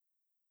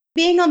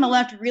Being on the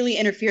left really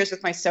interferes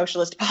with my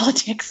socialist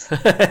politics. My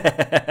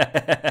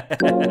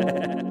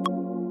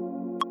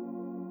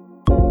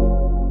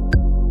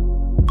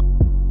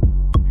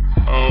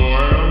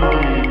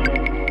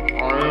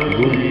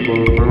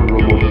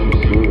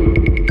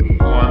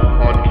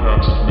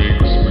podcast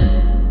makes me.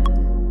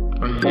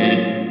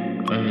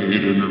 I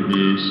hate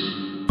interviews.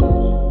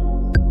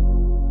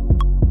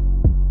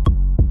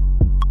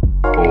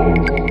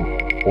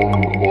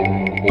 On that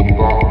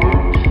note,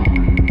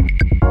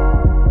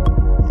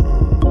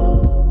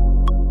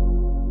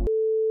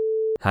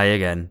 Hi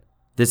again.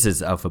 This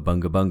is Alpha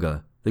Bunga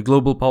Bunga, the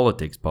global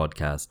politics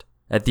podcast,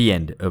 at the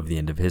end of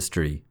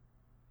history.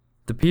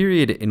 The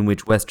period in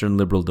which Western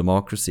liberal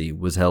democracy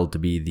was held to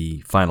be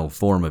the final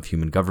form of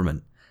human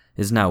government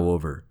is now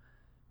over.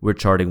 We're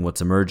charting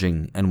what's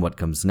emerging and what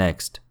comes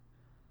next.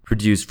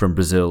 Produced from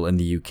Brazil and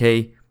the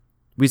UK,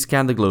 we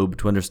scan the globe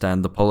to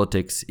understand the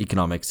politics,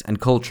 economics, and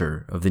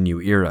culture of the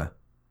new era.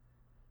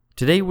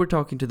 Today we're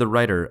talking to the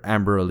writer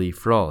Amber Ali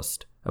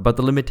Frost about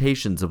the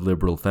limitations of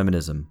liberal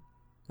feminism,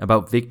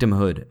 about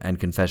victimhood and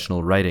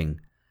confessional writing,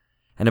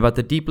 and about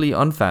the deeply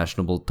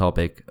unfashionable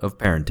topic of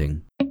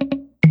parenting.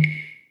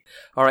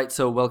 Alright,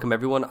 so welcome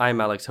everyone.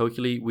 I'm Alex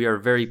Hochuli. We are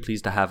very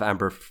pleased to have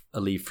Amber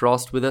Ali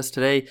Frost with us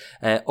today.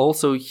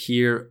 Also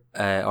here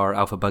are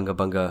Alpha Bunga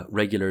Bunga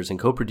regulars and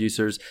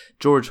co-producers,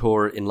 George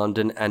Hoare in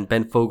London and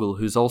Ben Fogel,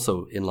 who's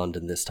also in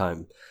London this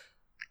time.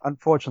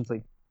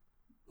 Unfortunately.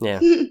 Yeah.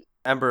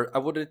 Amber, I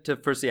wanted to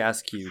firstly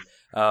ask you,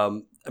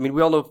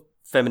 we all know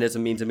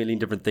feminism means a million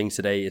different things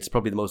today. It's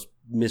probably the most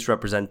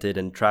misrepresented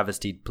and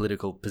travestied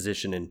political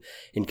position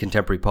in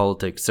contemporary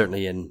politics,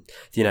 certainly in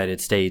the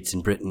United States,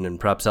 in Britain, and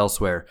perhaps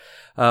elsewhere.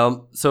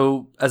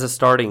 So as a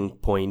starting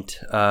point,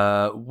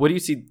 what do you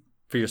see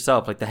for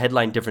yourself, like the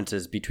headline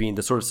differences between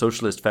the sort of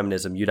socialist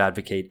feminism you'd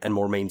advocate and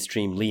more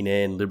mainstream,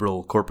 lean-in,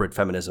 liberal corporate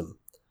feminism?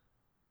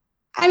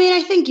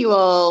 I think you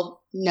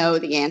all know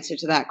the answer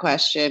to that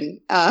question.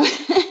 We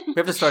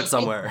have to start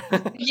somewhere.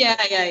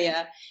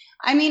 Yeah.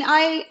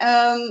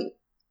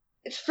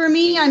 For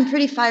me, I'm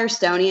pretty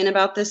Firestonian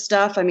about this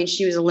stuff.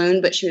 She was a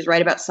loon, but she was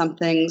right about some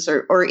things,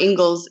 or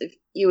Ingalls, if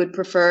you would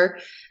prefer.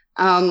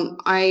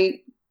 I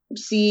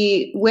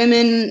see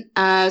women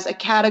as a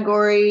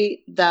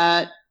category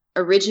that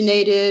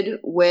originated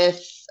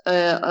with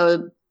a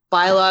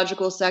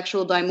biological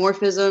sexual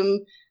dimorphism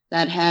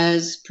that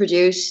has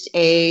produced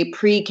a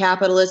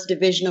pre-capitalist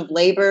division of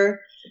labor.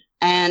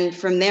 And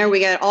from there, we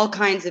got all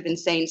kinds of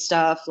insane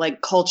stuff,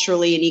 like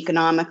culturally and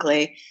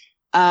economically.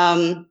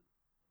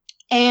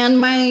 And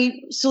my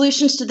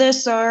solutions to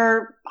this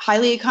are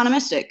highly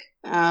economistic.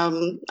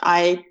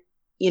 I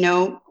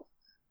don't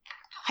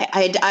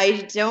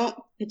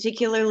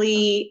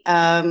particularly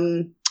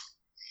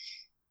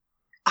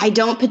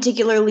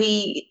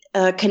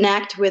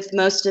connect with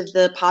most of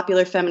the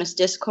popular feminist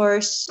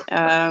discourse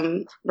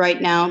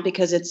right now,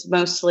 because it's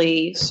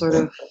mostly sort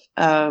of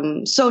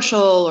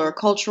social or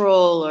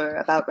cultural or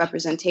about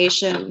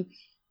representation.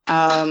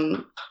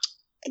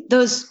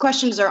 Those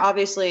questions are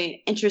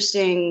obviously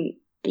interesting,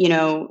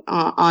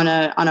 on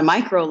a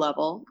micro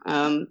level,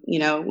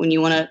 when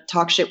you want to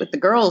talk shit with the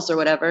girls or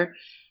whatever.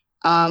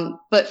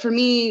 But for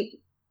me,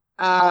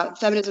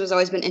 feminism has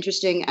always been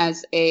interesting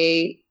as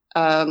a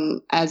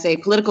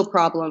political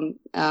problem,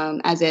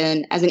 as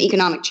an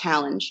economic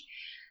challenge.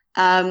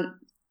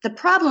 The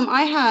problem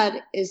I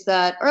had is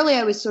that earlier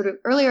I was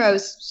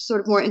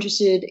sort of more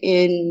interested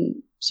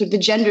in sort of the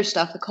gender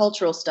stuff, the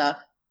cultural stuff.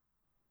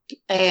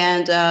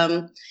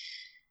 And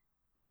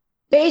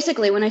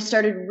basically, when I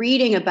started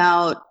reading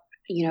about,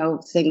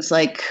 things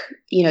like,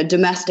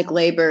 domestic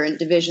labor and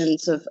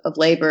divisions of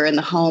labor in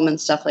the home and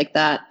stuff like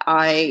that,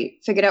 I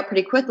figured out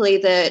pretty quickly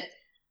that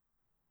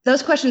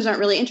those questions aren't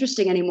really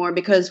interesting anymore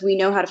because we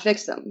know how to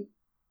fix them.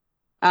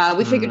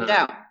 We figured it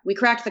out. We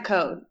cracked the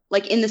code,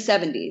 like in the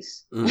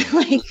 70s.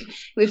 Like,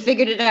 we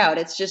figured it out.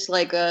 It's just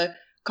like a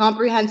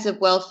comprehensive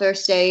welfare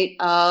state,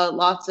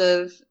 lots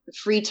of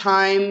free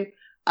time,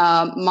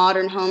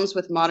 modern homes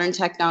with modern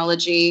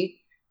technology.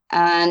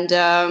 And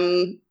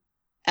in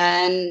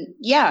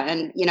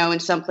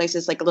some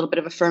places, like a little bit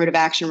of affirmative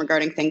action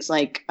regarding things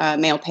like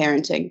male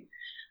parenting.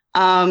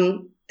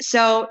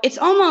 So it's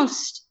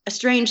almost a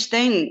strange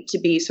thing to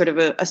be sort of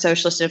a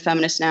socialist and a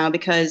feminist now,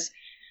 because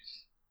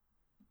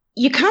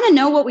you kind of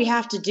know what we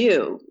have to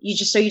do. You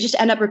just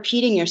end up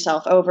repeating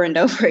yourself over and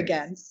over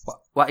again.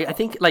 Well, I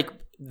think like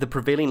the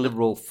prevailing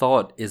liberal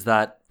thought is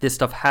that this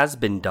stuff has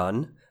been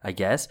done, I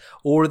guess,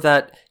 or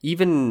that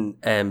even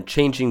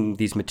changing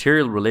these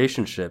material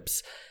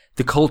relationships,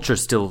 the culture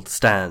still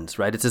stands,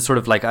 right? It's a sort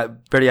of like a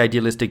very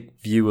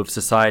idealistic view of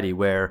society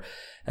where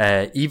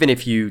even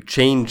if you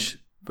change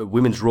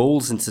women's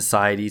roles in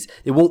societies,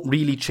 it won't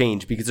really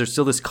change because there's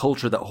still this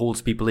culture that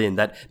holds people in,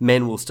 that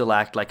men will still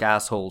act like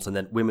assholes and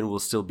that women will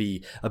still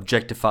be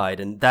objectified,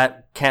 and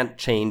that can't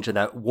change and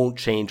that won't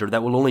change, or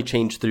that will only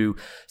change through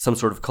some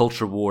sort of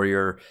culture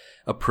warrior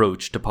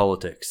approach to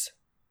politics.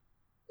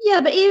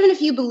 Yeah, but even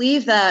if you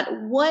believe that,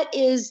 what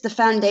is the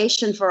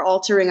foundation for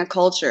altering a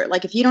culture?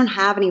 Like, if you don't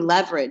have any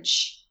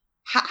leverage,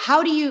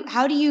 how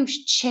do you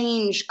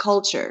change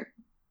culture?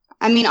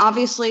 I mean,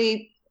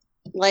 obviously,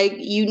 like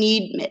you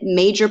need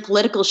major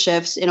political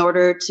shifts in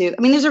order to.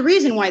 I mean, there's a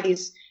reason why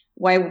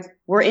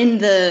we're in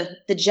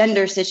the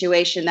gender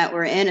situation that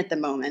we're in at the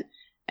moment.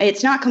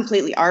 It's not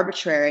completely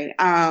arbitrary.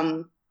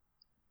 And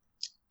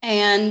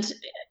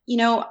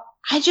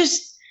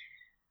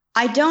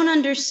I don't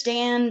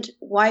understand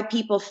why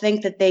people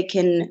think that they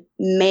can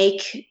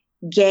make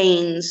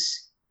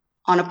gains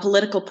on a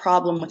political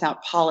problem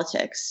without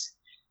politics.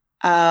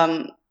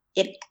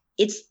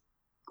 It's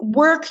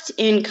worked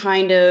in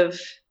kind of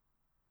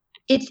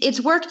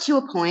it's worked to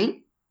a point.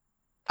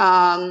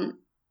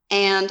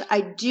 And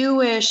I do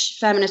wish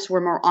feminists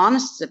were more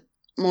honest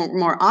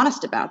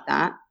about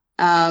that.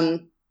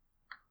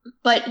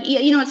 But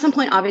at some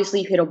point,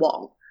 obviously, you hit a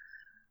wall.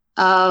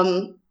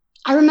 I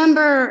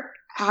remember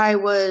I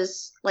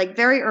was like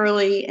very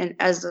early, and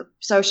as a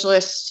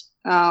socialist,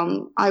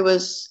 I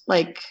was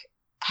like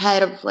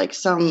head of like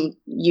some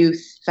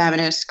youth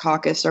feminist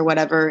caucus or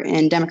whatever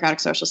in Democratic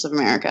Socialists of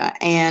America,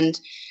 and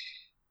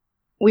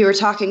we were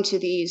talking to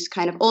these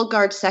kind of old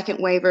guard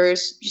second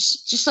wavers,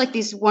 just like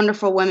these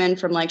wonderful women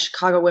from like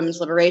Chicago Women's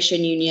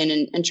Liberation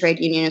Union and trade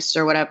unionists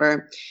or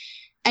whatever.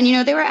 And,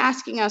 they were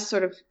asking us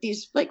sort of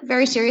these like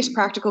very serious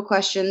practical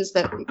questions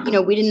that,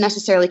 we didn't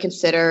necessarily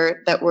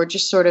consider, that were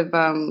just sort of,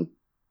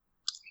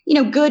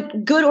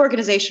 good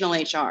organizational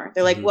HR.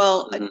 They're like,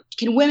 well,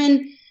 can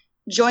women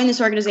join this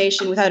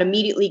organization without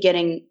immediately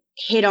getting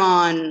hit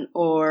on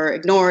or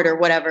ignored or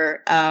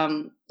whatever?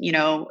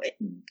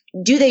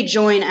 Do they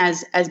join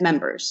as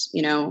members?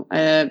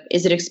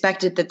 Is it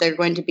expected that they're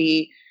going to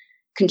be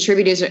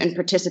contributors and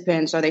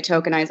participants? Are they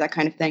tokenized, that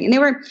kind of thing? And they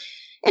were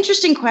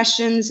interesting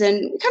questions,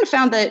 and we kind of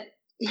found that,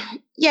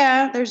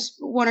 there's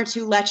one or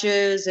two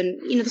leches and,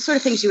 the sort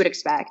of things you would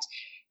expect.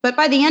 But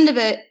by the end of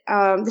it,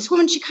 this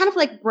woman, she kind of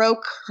like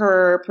broke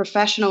her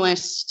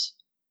professionalist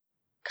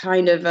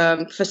kind of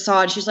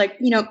facade. She's like,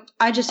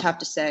 I just have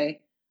to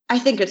say, I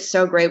think it's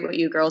so great what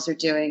you girls are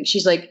doing.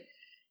 She's like,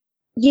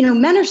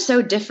 men are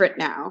so different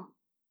now.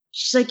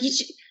 She's like,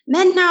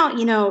 men now,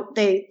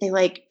 they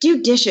like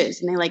do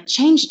dishes and they like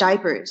change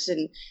diapers.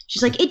 And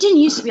she's like, it didn't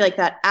used to be like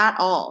that at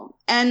all.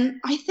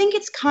 And I think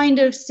it's kind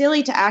of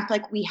silly to act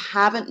like we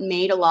haven't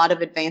made a lot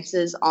of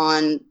advances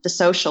on the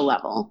social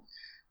level.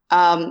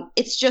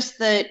 It's just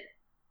that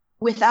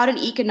without an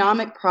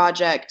economic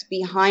project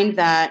behind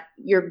that,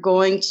 you're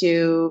going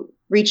to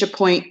reach a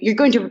point, you're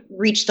going to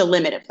reach the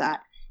limit of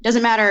that. It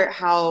doesn't matter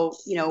how,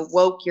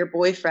 woke your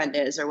boyfriend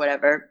is or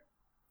whatever.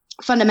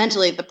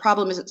 Fundamentally, the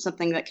problem isn't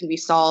something that can be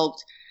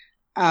solved,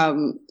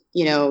 through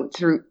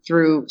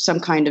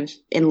some kind of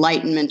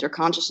enlightenment or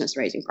consciousness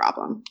raising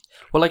problem.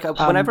 Well, like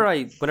whenever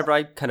I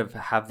kind of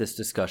have this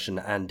discussion,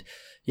 and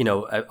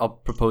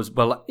I'll propose,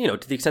 well,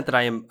 to the extent that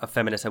I am a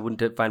feminist, I wouldn't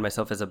define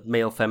myself as a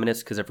male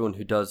feminist, because everyone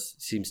who does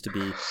seems to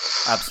be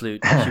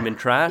absolute human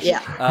trash.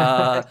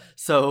 Yeah.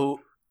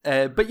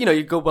 But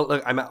you go, well,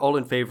 look, I'm all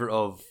in favor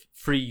of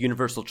free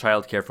universal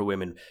childcare for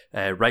women,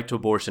 right to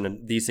abortion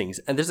and these things.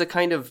 And there's a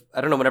kind of, I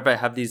don't know, whenever I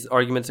have these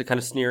arguments, a kind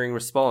of sneering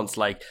response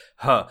like,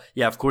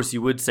 yeah, of course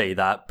you would say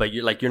that, but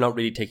you're not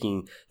really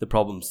taking the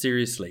problem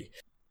seriously.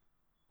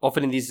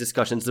 Often in these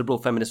discussions, liberal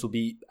feminists will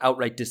be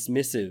outright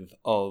dismissive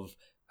of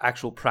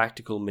actual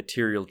practical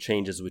material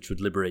changes which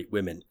would liberate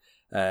women,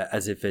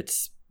 as if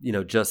it's,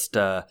 just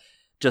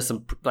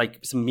some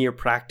mere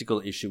practical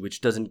issue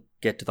which doesn't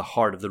get to the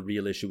heart of the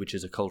real issue, which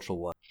is a cultural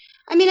one.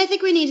 I mean, I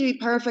think we need to be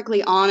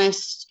perfectly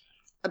honest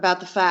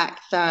about the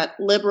fact that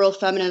liberal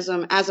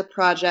feminism as a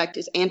project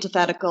is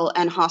antithetical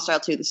and hostile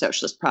to the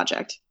socialist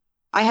project.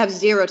 I have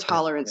zero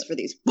tolerance for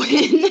these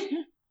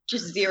women.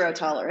 Just zero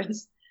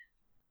tolerance.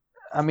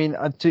 I mean,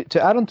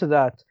 to add on to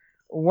that,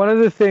 one of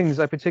the things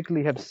I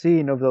particularly have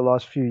seen over the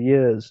last few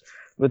years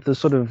with the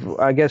sort of,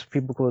 I guess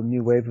people call it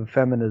new wave of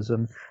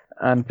feminism,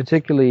 and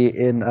particularly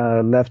in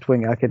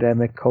left-wing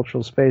academic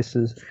cultural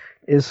spaces,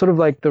 is sort of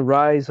like the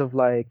rise of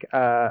like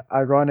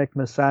ironic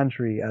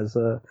misandry as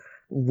a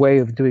way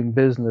of doing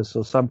business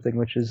or something,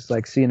 which is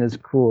like seen as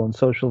cool and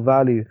social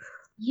value.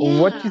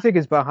 Yeah. What do you think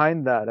is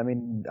behind that? I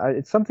mean,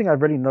 it's something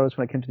I've really noticed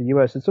when I came to the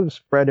US. It's sort of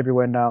spread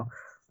everywhere now.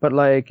 But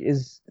like,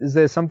 is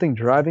there something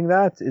driving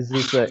that? Is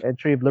this an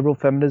entry of liberal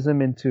feminism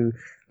into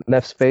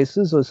left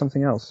spaces or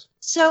something else?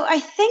 So I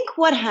think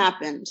what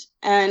happened,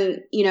 and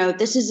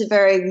this is a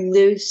very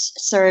loose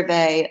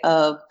survey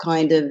of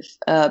kind of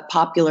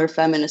popular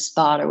feminist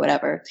thought or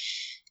whatever,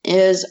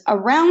 is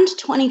around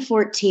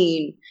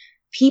 2014,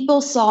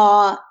 people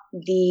saw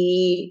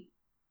the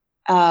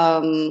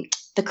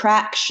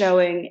crack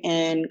showing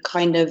in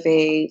kind of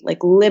a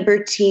like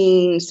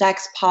libertine,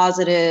 sex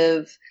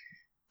positive,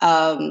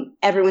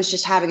 everyone's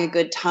just having a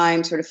good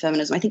time sort of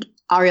feminism. I think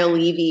Ariel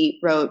Levy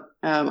wrote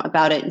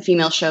about it in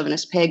Female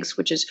Chauvinist Pigs,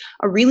 which is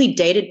a really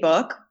dated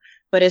book,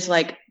 but is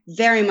like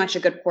very much a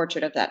good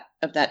portrait of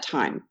that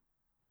time.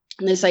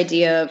 And this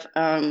idea of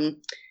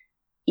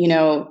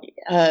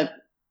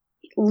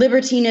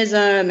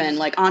libertinism and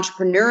like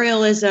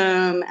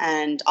entrepreneurialism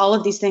and all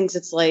of these things,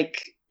 it's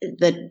like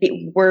that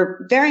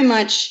were very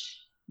much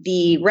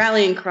the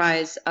rallying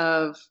cries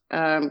of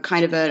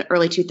kind of an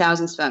early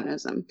 2000s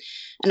feminism.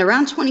 And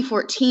around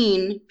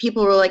 2014,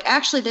 people were like,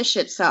 actually, this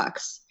shit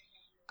sucks.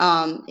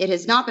 It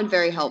has not been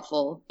very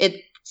helpful.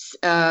 It's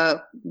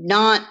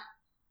not,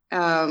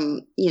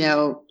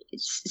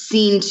 it's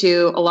seen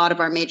to a lot of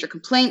our major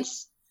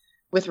complaints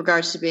with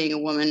regards to being a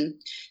woman.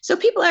 So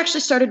people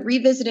actually started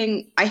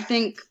revisiting, I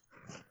think,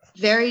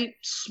 very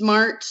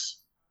smart,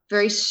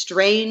 very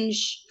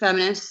strange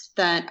feminists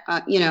that,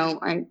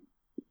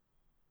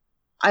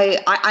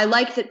 I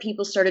like that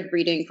people started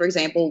reading, for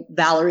example,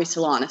 Valerie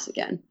Solanas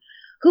again,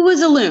 who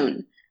was a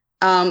loon,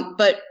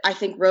 but I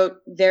think wrote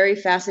very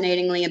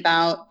fascinatingly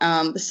about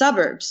the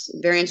suburbs,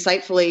 very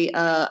insightfully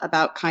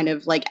about kind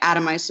of like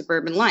atomized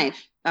suburban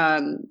life.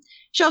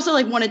 She also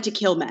like wanted to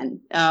kill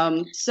men.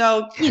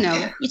 So,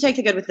 you take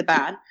the good with the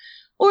bad.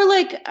 Or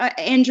like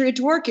Andrea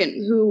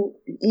Dworkin, who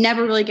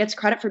never really gets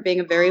credit for being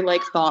a very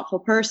like thoughtful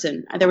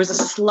person. There was a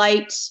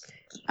slight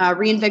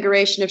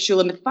reinvigoration of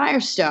Shulamith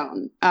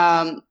Firestone,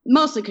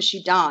 mostly because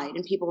she died,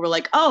 and people were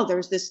like, "Oh, there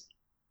was this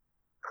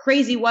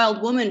crazy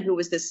wild woman who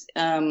was this,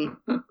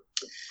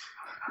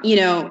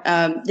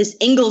 this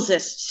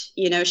Inglesist.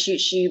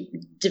 She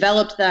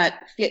developed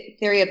that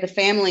theory of the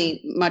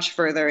family much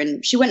further,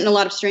 and she went in a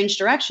lot of strange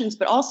directions.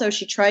 But also,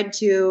 she tried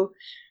to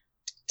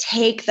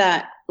take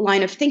that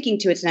line of thinking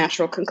to its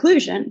natural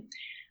conclusion.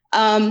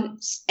 And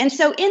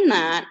so, in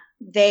that,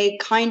 they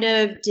kind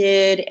of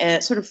did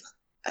a sort of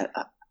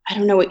I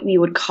don't know what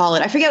you would call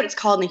it. I forget what it's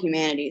called in the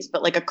humanities,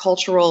 but like a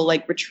cultural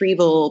like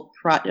retrieval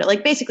project.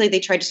 Like basically they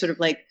tried to sort of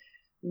like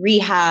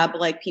rehab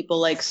like people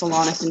like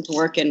Solanas and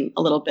Dworkin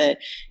a little bit.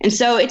 And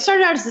so it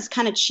started out as this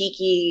kind of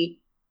cheeky,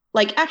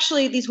 like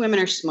actually these women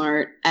are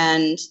smart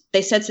and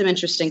they said some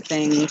interesting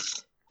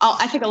things.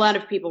 I think a lot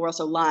of people were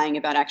also lying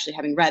about actually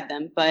having read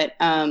them, but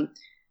so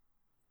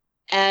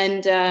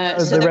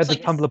they read the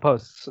Tumblr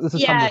posts. This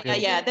is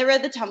Tumblr. Yeah. They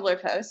read the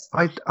Tumblr posts.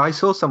 I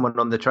saw someone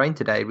on the train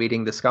today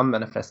reading the Scum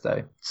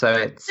Manifesto. So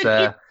it's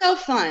so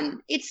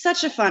fun. It's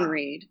such a fun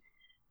read.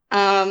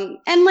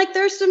 And like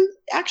there's some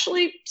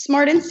actually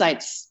smart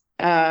insights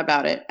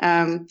about it.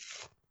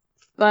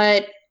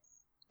 But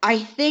I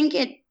think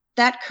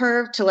that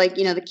curve to like,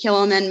 the kill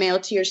all men male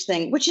tears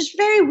thing, which is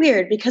very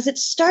weird because it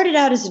started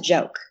out as a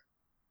joke.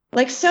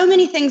 Like so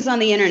many things on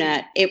the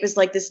internet, it was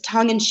like this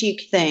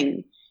tongue-in-cheek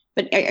thing.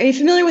 But are you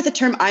familiar with the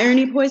term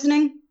irony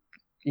poisoning?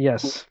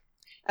 Yes.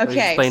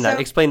 Okay.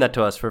 Explain that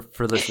to us for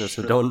listeners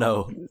who don't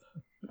know.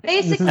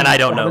 Basically, and I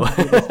don't know.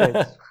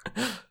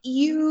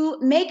 You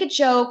make a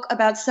joke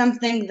about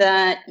something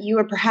that you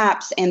are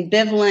perhaps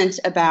ambivalent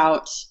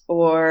about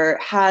or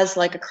has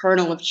like a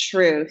kernel of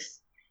truth,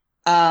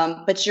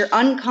 but you're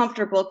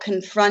uncomfortable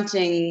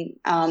confronting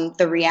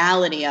the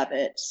reality of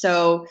it.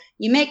 So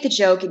you make the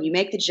joke and you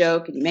make the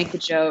joke and you make the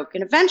joke,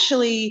 and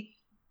eventually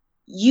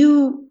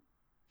you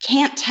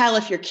can't tell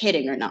if you're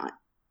kidding or not.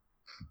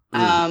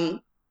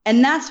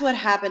 And that's what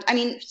happened. I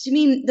mean, to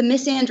me, the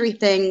misandry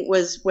thing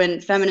was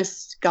when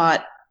feminists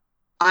got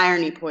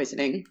irony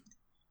poisoning.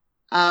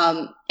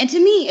 And to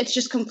me, it's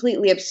just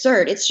completely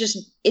absurd. It's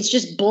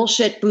just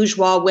bullshit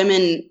bourgeois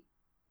women,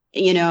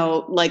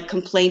 like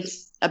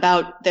complaints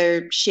about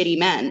their shitty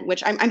men,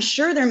 which I'm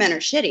sure their men are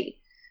shitty.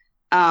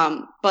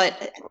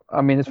 But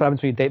I mean, it's what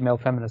happens when you date male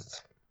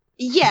feminists.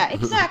 Yeah,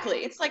 exactly.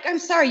 It's like, I'm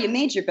sorry, you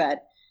made your bed.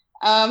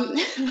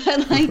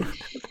 But like,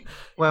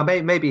 well,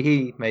 maybe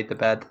he made the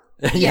bed.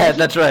 Yeah,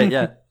 that's right.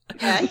 Yeah.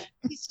 Yeah,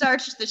 he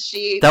starched the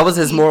sheets. That was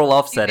his moral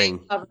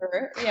offsetting.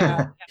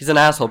 Yeah. He's an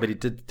asshole, but he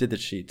did the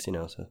sheets,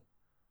 So.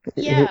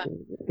 Yeah.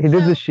 He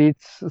did the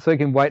sheets so he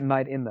can white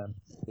knight in them.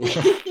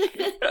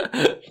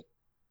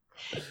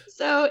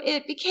 So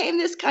it became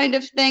this kind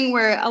of thing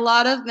where a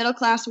lot of middle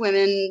class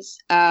women's,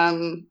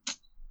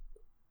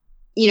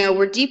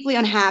 were deeply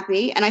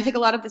unhappy. And I think a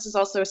lot of this is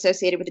also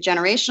associated with the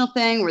generational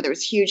thing where there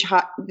was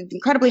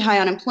incredibly high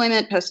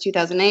unemployment post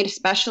 2008,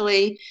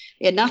 especially.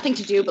 They had nothing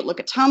to do but look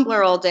at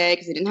Tumblr all day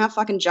because they didn't have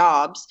fucking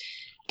jobs.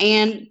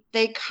 And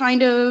they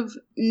kind of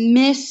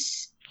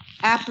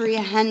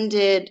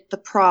misapprehended the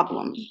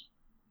problem.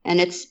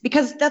 And it's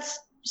because that's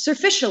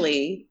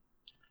superficially,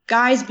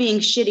 guys being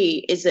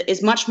shitty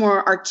is much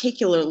more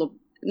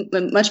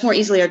much more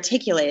easily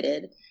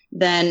articulated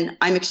than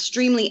I'm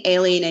extremely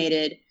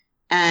alienated.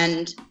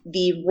 And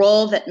the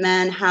role that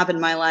men have in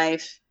my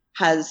life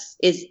has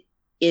an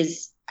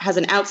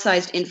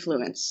outsized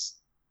influence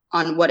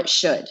on what it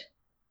should,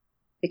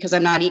 because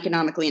I'm not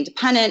economically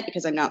independent,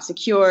 because I'm not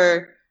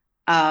secure.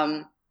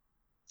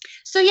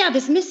 So yeah,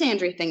 this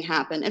misandry thing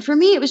happened. And for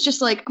me, it was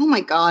just like, oh my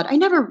God, I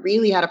never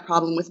really had a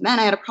problem with men.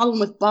 I had a problem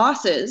with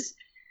bosses.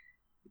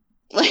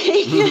 Like,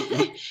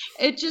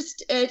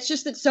 it's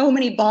just that so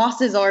many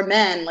bosses are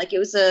men. Like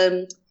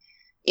to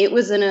them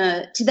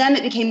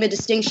it became a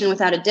distinction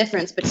without a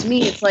difference, but to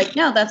me it's like,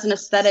 no, that's an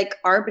aesthetic,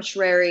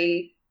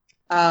 arbitrary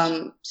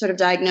sort of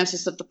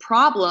diagnosis of the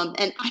problem.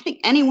 And I think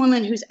any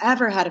woman who's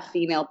ever had a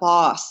female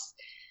boss,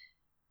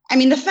 I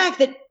mean, the fact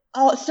that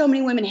so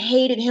many women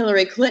hated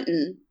Hillary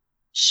Clinton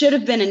should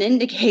have been an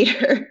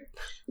indicator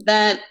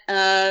that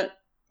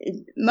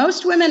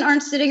most women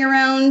aren't sitting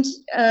around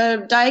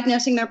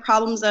diagnosing their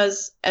problems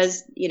as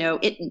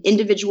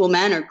individual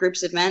men or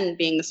groups of men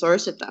being the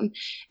source of them.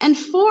 And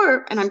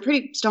I'm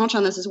pretty staunch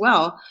on this as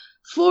well,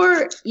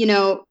 for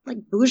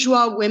like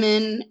bourgeois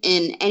women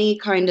in any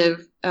kind of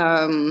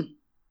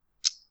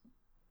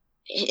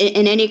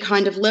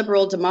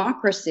liberal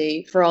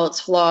democracy, for all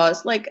its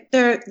flaws, like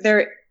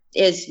there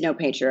is no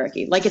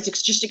patriarchy. Like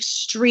it's just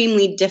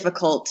extremely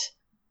difficult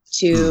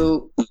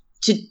to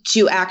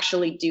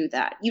actually do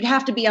that. You'd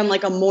have to be on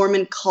like a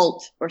Mormon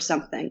cult or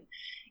something.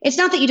 It's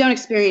not that you don't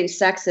experience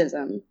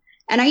sexism.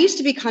 And I used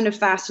to be kind of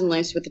fast and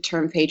loose with the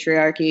term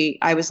patriarchy.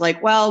 I was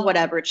like, well,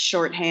 whatever, it's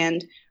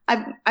shorthand.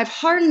 I've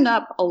hardened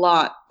up a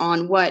lot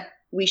on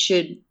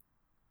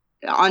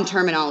on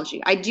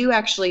terminology. I do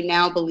actually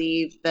now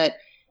believe that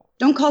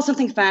don't call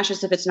something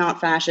fascist if it's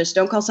not fascist.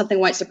 Don't call something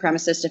white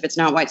supremacist if it's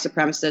not white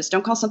supremacist.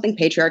 Don't call something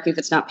patriarchy if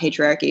it's not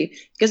patriarchy,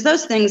 because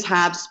those things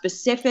have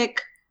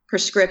specific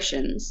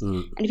prescriptions.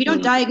 And if you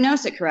don't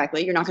diagnose it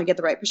correctly, you're not going to get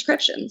the right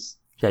prescriptions.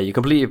 Yeah, you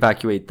completely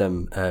evacuate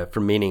them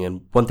from meaning.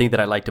 And one thing that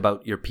I liked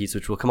about your piece,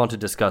 which we'll come on to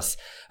discuss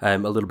a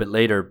little bit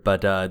later,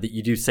 but that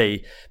you do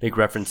make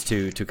reference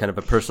to kind of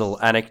a personal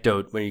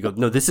anecdote when you go,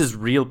 no, this is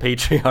real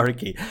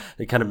patriarchy.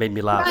 It kind of made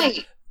me laugh.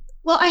 Right.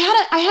 Well,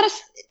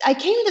 I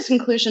came to this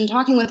conclusion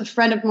talking with a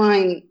friend of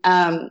mine,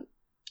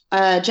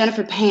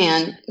 Jennifer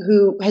Pan,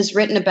 who has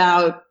written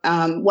about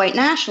white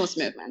nationalist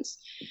movements.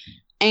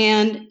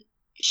 And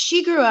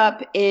she grew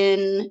up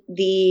in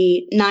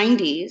the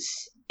 90s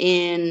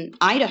in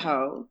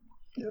Idaho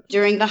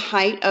during the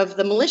height of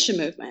the militia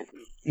movement.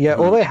 Yeah,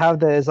 all they have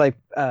there is like,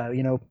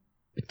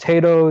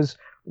 potatoes,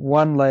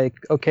 one like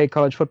okay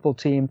college football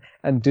team,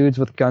 and dudes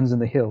with guns in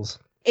the hills.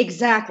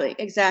 Exactly.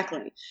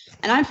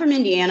 And I'm from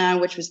Indiana,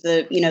 which was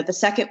the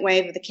second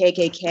wave of the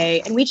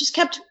KKK, and we just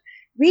kept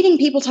reading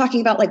people talking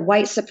about like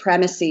white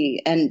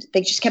supremacy, and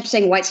they just kept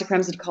saying white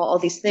supremacy to call all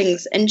these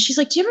things. And she's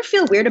like, do you ever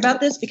feel weird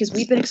about this? Because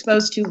we've been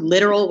exposed to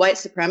literal white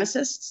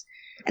supremacists.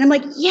 And I'm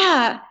like,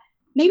 yeah,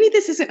 maybe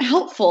this isn't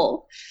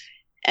helpful.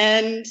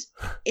 And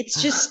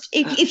it's just,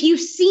 if you've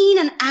seen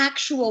an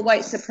actual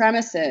white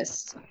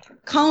supremacist,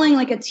 calling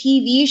like a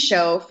TV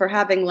show for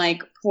having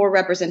like poor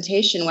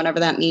representation, whatever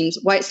that means,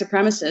 white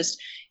supremacist,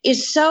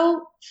 is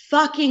so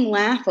fucking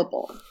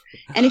laughable.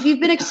 And if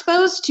you've been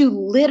exposed to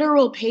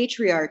literal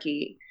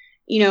patriarchy,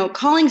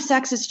 calling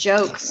sexist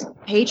jokes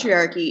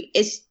patriarchy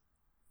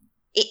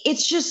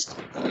it's just,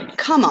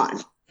 come on,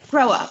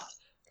 grow up.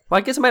 Well,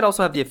 I guess it might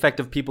also have the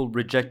effect of people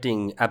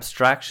rejecting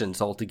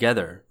abstractions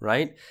altogether,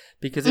 right?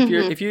 Because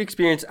if you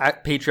experience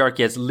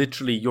patriarchy as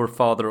literally your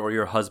father or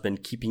your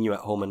husband keeping you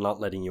at home and not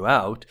letting you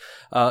out,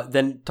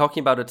 then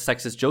talking about a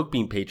sexist joke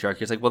being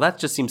patriarchy is like, well, that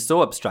just seems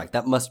so abstract.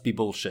 That must be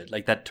bullshit.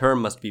 Like that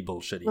term must be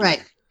bullshit.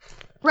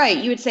 Right.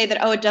 You would say that,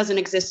 it doesn't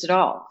exist at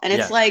all. And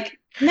it's like,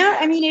 no,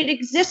 I mean, it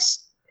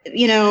exists,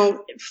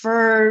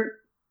 for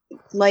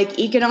like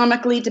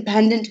economically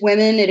dependent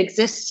women. It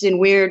exists in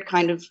weird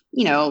kind of,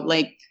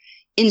 like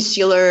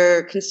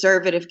insular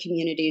conservative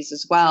communities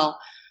as well.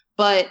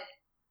 But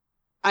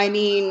I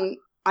mean,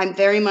 I'm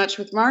very much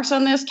with Marx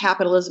on this.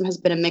 Capitalism has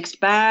been a mixed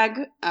bag,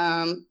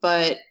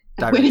 but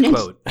women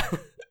entering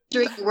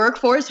the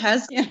workforce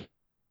has,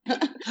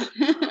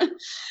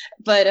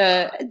 but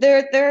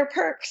there are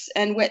perks,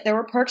 and there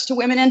were perks to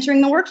women entering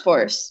the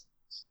workforce.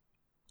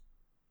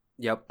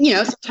 Yep.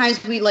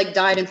 Sometimes we like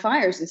died in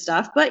fires and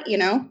stuff, but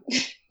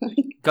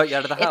got you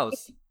out of the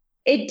house.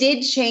 It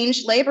did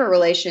change labor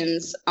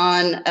relations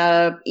on,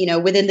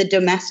 within the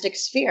domestic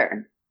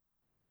sphere.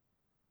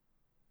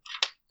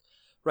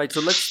 Right,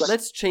 so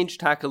let's change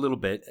tack a little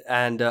bit,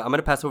 and I'm going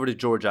to pass over to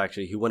George,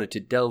 actually, who wanted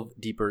to delve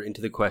deeper into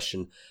the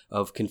question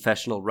of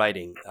confessional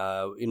writing,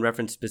 in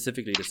reference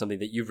specifically to something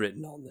that you've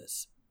written on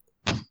this.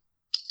 Right.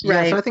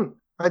 Yeah, so I think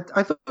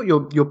I thought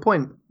your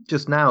point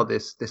just now,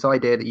 this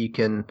idea that you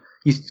kind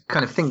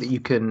of think that you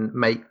can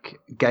make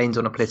gains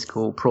on a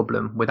political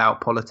problem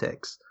without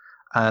politics.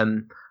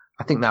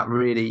 I think that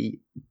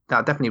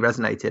definitely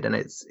resonated, and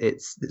it's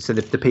so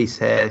the piece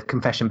here,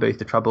 Confession Booth: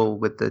 The Trouble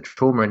with the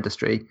Trauma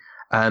Industry.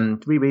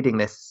 Rereading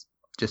this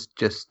just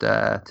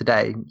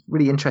today,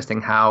 really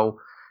interesting how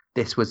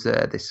this was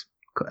this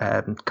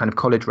kind of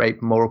college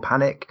rape moral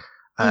panic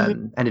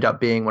ended up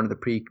being one of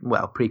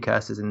the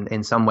precursors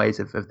in some ways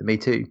of the Me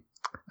Too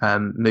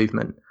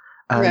movement.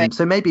 Right.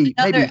 So maybe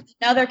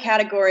another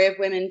category of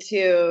women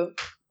too,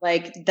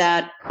 like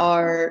that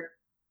are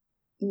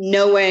in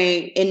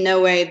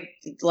no way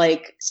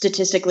like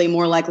statistically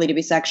more likely to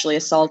be sexually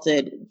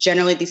assaulted.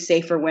 Generally, these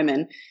safer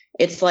women.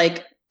 It's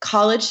like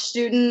college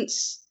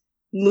students,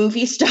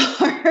 movie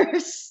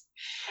stars,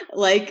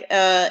 like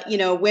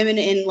women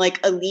in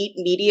like elite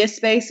media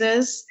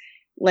spaces.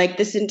 Like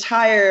this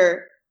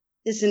entire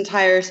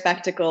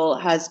spectacle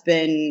has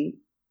been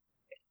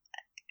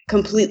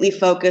completely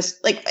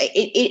focused. Like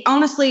it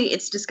honestly,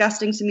 it's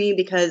disgusting to me,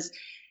 because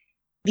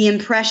the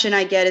impression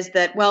I get is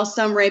that, well,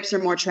 some rapes are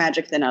more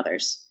tragic than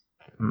others.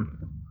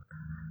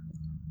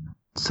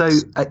 So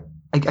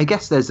I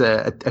guess there's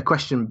a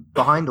question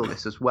behind all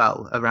this as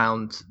well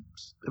around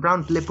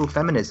liberal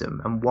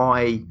feminism, and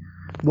why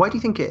why do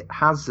you think it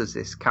has as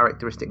this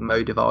characteristic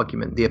mode of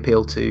argument the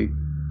appeal to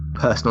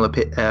personal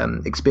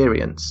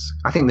experience?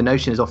 I think the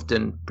notion is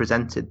often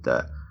presented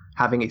that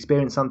having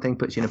experienced something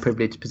puts you in a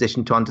privileged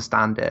position to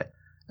understand it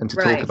and to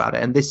talk about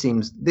it. And this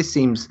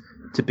seems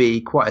to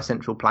be quite a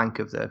central plank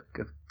of the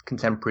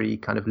contemporary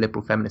kind of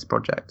liberal feminist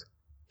project.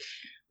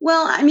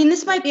 Well, I mean,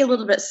 this might be a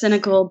little bit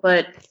cynical,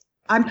 but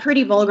I'm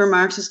pretty vulgar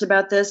Marxist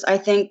about this. I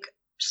think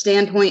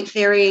standpoint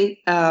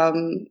theory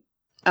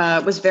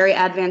was very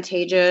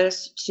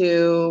advantageous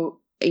to,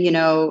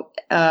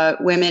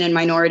 women and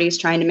minorities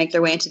trying to make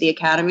their way into the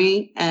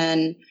academy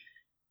and,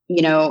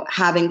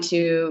 having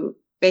to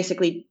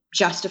basically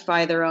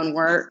justify their own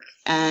work.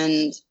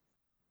 And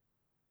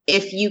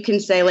if you can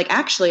say, like,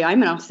 actually,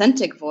 I'm an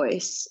authentic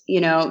voice,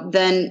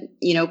 then,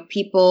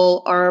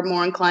 people are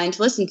more inclined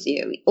to listen to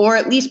you, or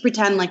at least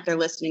pretend like they're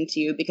listening to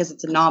you because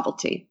it's a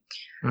novelty.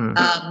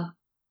 Mm-hmm.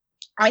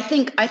 I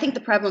think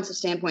the prevalence of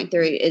standpoint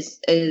theory is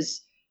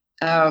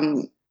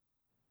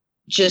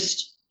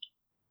just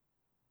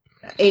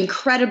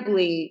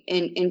incredibly.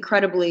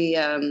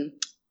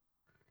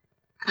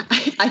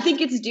 I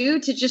think it's due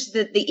to just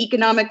the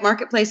economic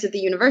marketplace at the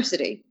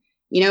university.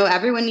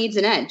 Everyone needs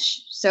an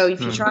edge. So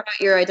if you trot out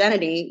your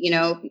identity,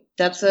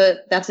 that's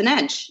an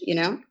edge.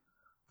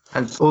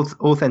 And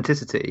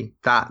authenticity,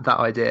 that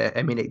idea.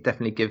 I mean, it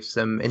definitely gives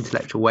some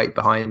intellectual weight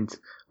behind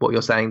what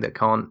you're saying that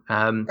can't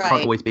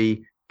always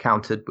be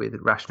countered with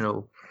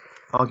rational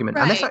argument.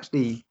 Right. And that's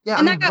actually,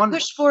 that got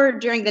pushed forward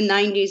during the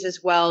 90s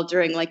as well,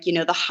 during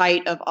the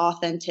height of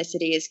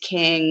authenticity is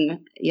king.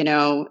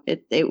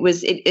 It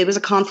was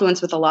a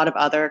confluence with a lot of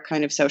other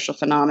kind of social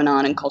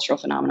phenomenon and cultural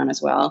phenomenon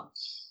as well.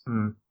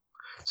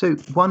 So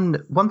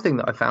one thing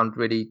that I found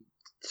really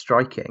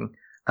striking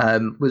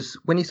was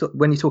when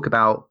you talk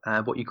about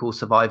what you call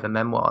survivor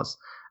memoirs,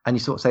 and you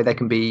sort of say they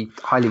can be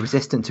highly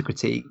resistant to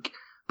critique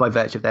by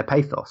virtue of their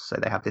pathos. So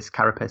they have this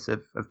carapace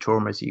of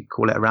trauma, as you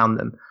call it, around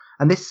them.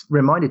 And this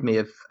reminded me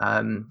of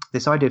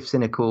this idea of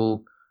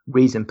cynical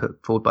reason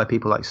put forward by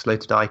people like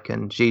Sloterdijk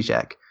and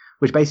Zizek,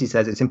 which basically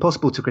says it's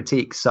impossible to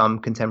critique some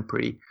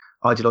contemporary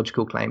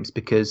ideological claims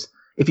because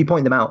if you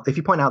point out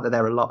that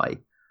they're a lie,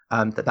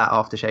 that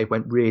aftershave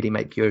won't really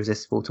make you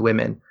irresistible to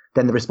women,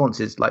 then the response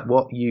is like,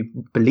 what, you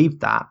believe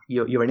that?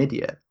 You're an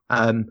idiot.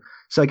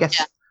 So I guess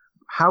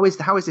how is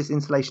this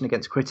insulation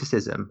against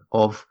criticism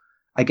of,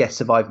 I guess,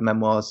 survivor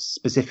memoirs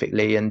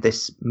specifically and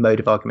this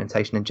mode of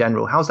argumentation in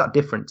general? How's that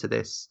different to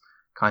this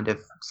kind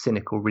of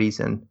cynical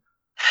reason?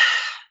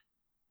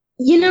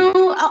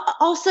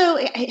 Also,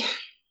 I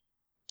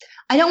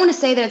don't want to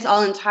say that it's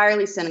all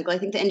entirely cynical. I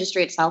think the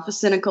industry itself is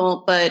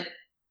cynical, but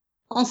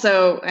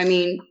also, I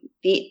mean,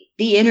 the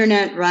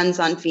internet runs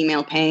on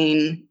female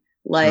pain.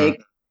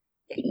 Like,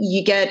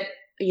 you get,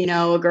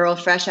 a girl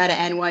fresh out of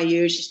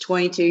NYU, she's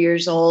 22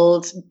 years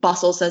old.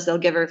 Bustle says they'll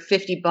give her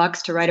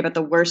 $50 to write about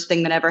the worst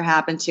thing that ever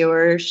happened to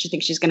her. She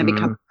thinks she's going to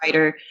become a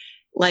writer.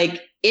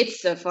 Like,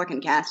 it's a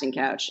fucking casting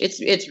couch.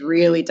 It's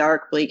really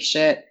dark, bleak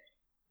shit.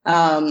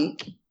 And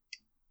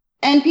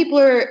people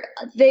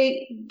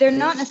they're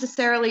not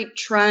necessarily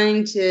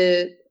trying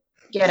to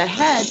get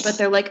ahead, but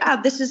they're like,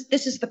 this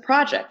is the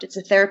project. It's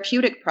a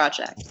therapeutic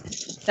project.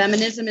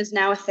 Feminism is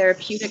now a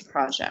therapeutic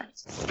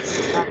project.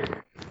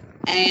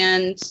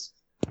 And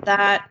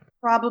that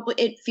probably,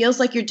 it feels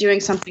like you're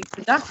doing something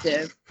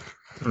productive.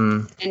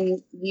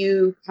 And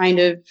you kind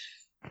of,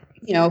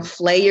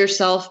 flay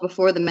yourself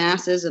before the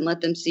masses and let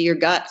them see your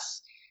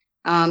guts.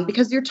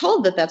 Because you're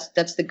told that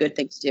that's the good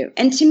thing to do.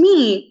 And to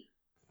me,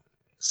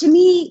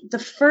 the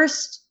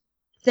first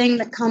thing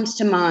that comes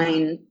to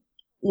mind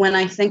when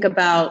I think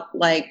about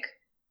like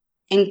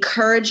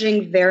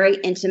encouraging very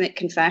intimate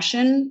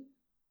confession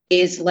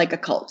is like a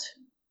cult.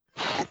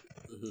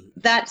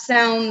 That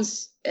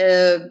sounds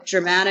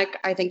dramatic,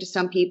 I think, to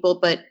some people,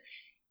 but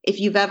if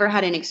you've ever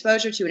had an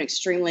exposure to an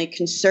extremely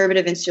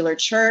conservative insular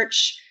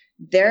church,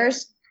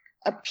 there's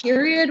a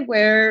period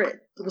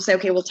where people say,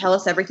 okay, well, tell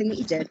us everything that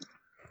you did,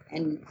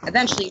 and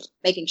eventually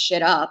making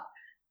shit up.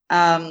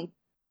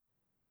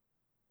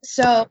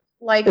 So,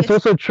 like, it's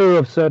also true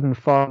of certain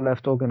far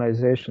left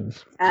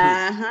organizations.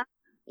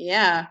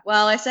 Yeah.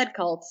 Well, I said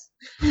cults.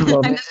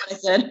 Well, I know what I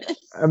said.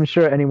 I'm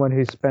sure anyone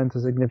who's spent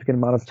a significant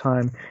amount of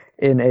time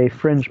in a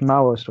fringe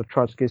Maoist or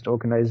Trotskyist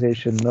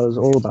organization knows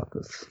all about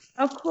this.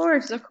 Of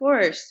course.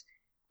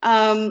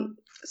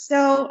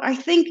 So I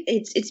think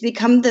it's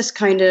become this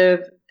kind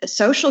of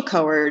social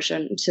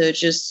coercion to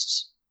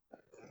just.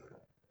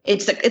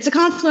 It's a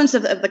confluence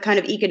of the kind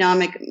of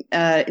economic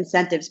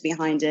incentives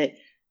behind it.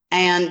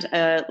 And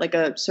like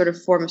a sort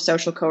of form of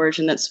social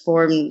coercion that's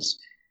formed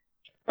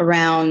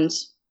around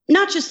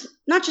not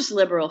just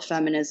liberal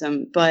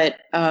feminism, but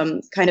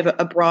kind of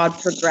a broad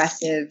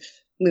progressive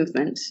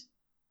movement.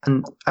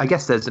 And I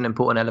guess there's an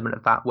important element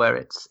of that where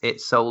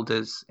it's sold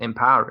as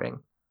empowering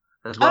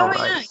as well,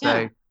 right?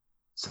 Yeah.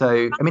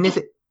 So I mean, is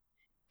it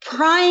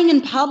crying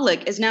in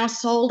public is now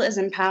sold as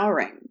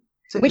empowering?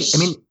 Which, I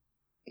mean,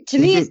 to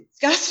me, is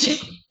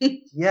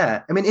disgusting.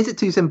 Yeah, I mean, is it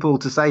too simple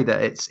to say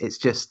that it's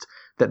just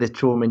that the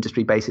trauma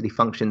industry basically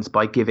functions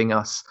by giving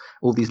us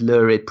all these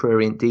lurid,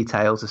 prurient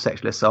details of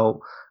sexual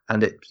assault,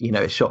 and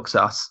it shocks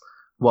us,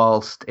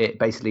 whilst it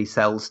basically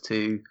sells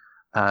to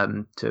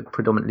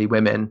predominantly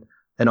women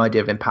an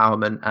idea of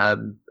empowerment,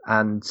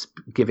 and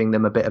giving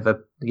them a bit of a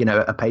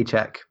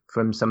paycheck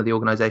from some of the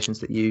organizations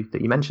that you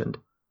mentioned.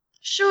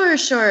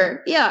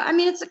 Sure. Yeah, I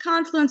mean, it's a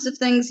confluence of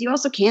things. You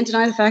also can't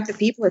deny the fact that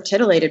people are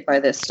titillated by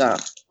this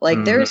stuff.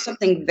 Like, there is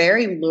something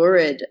very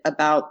lurid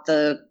about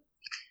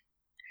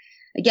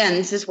again,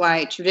 this is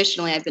why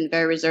traditionally I've been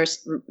very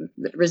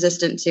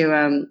resistant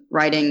to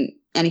writing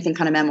anything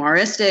kind of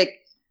memoiristic,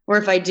 or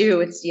if I do,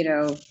 it's,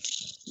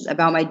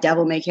 about my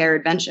devil-may-care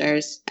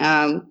adventures.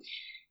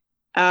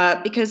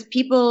 Because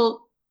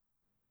people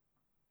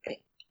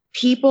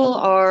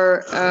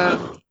are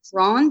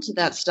drawn to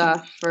that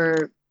stuff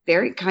for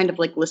very kind of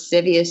like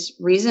lascivious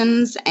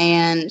reasons,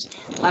 and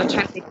a lot of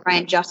times they try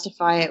and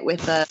justify it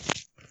with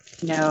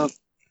oh,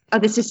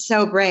 this is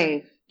so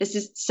brave. This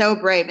is so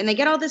brave. And they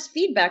get all this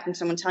feedback from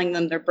someone telling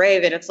them they're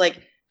brave, and it's like,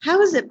 how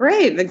is it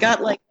brave? It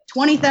got like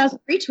 20,000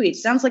 retweets.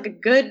 Sounds like a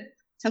good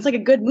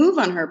move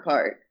on her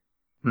part.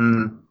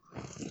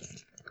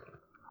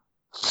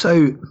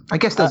 So I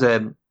guess there's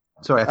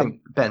sorry, I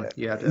think Ben,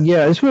 you had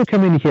I just want to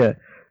come in here.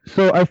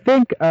 So I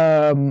think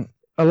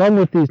along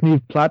with these new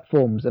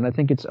platforms, and I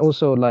think it's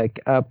also like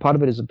part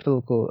of it is a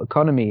political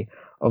economy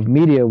of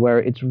media, where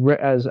it's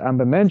as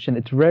Amber mentioned,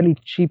 it's really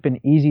cheap and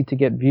easy to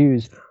get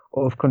views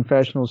of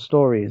confessional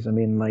stories. I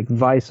mean, like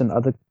Vice and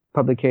other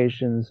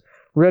publications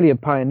really have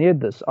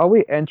pioneered this. Are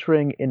we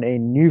entering in a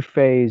new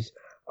phase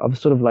of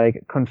sort of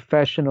like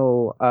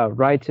confessional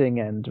writing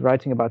and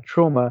writing about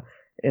trauma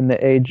in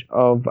the age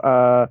of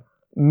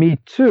Me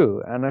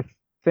Too? And I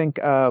think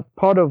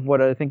part of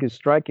what I think is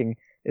striking,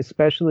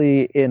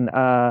 especially in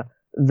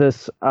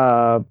this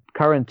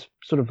current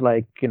sort of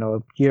like,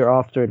 year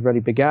after it really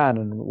began,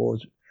 and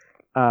was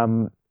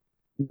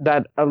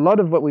that a lot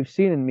of what we've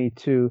seen in Me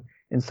Too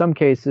in some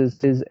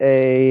cases is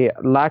a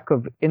lack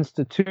of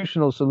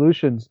institutional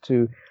solutions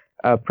to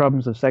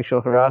problems of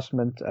sexual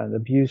harassment and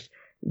abuse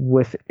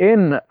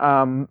within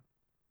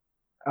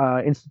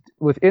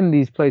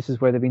these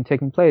places where they've been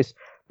taking place,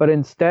 but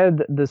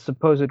instead the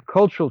supposed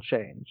cultural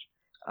change.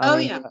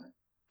 Yeah,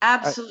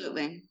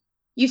 absolutely.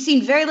 You've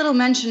seen very little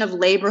mention of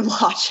labor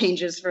law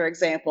changes, for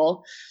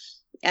example.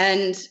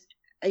 And,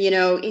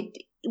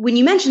 when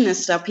you mention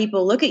this stuff,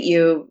 people look at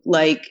you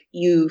like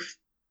you've,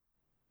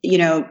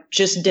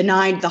 just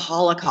denied the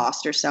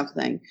Holocaust or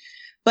something.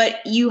 But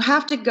you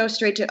have to go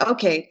straight to,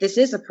 okay, this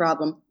is a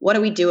problem. What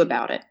do we do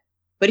about it?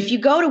 But if you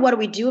go to what do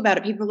we do about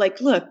it, people are like,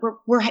 look,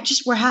 we're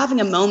having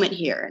a moment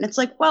here. And it's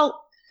like,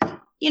 well, I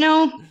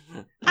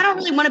don't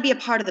really want to be a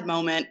part of the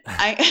moment.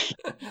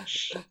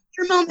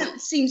 Your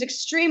moment seems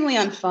extremely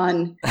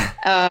unfun.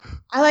 I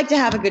like to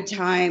have a good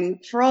time.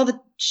 For all the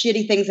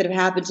shitty things that have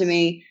happened to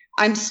me,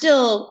 I'm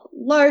still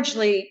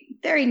largely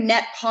very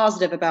net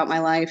positive about my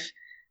life.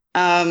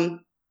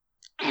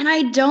 And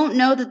I don't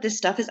know that this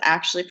stuff is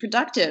actually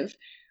productive.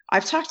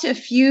 I've talked to a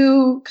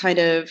few kind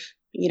of,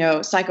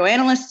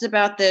 psychoanalysts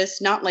about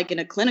this, not like in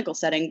a clinical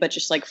setting, but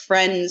just like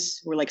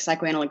friends who are like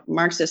psychoanalytic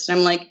Marxists. And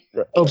I'm like,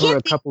 over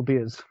a couple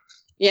beers.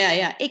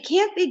 Yeah. It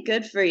can't be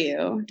good for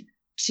you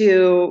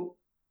to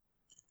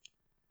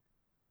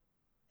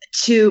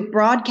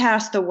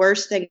broadcast the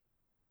worst thing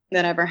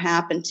that ever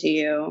happened to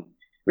you,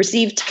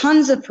 receive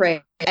tons of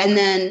praise, and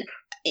then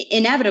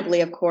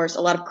inevitably, of course,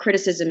 a lot of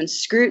criticism and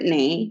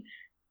scrutiny,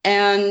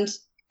 and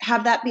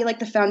have that be like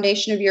the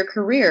foundation of your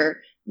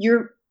career.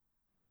 Your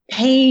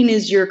pain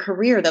is your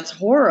career. That's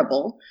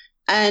horrible.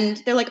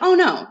 And they're like, oh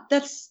no,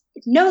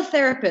 no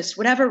therapist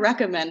would ever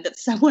recommend that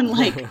someone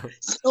like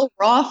still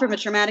raw from a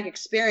traumatic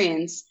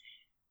experience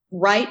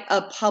write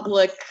a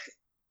public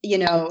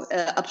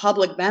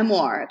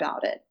memoir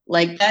about it.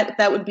 Like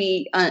that would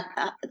be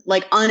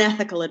like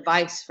unethical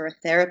advice for a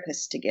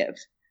therapist to give.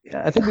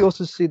 Yeah, I think we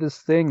also see this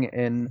thing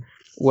in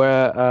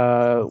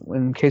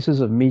cases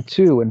of Me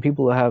Too, when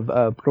people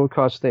have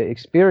broadcast their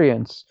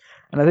experience,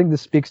 and I think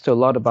this speaks to a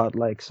lot about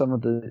like some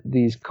of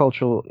these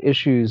cultural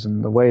issues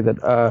and the way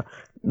that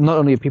not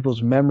only are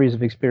people's memories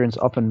of experience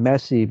often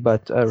messy,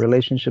 but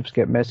relationships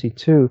get messy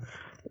too.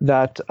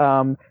 That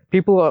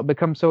people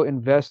become so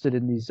invested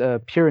in these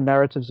pure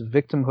narratives of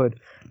victimhood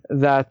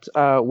that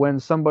when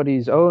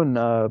somebody's own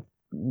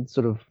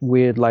sort of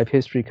weird life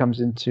history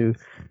comes into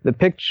the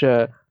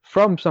picture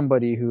from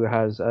somebody who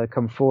has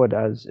come forward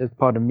as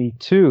part of Me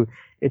Too,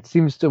 it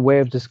seems to a way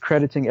of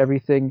discrediting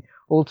everything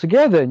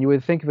altogether. And you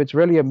would think if it's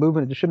really a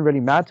movement, it shouldn't really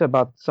matter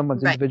about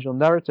someone's individual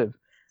narrative.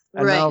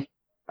 And now,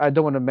 I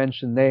don't want to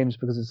mention names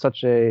because it's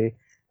such a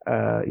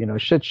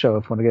shit show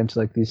if we want to get into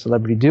like these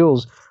celebrity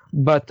duels.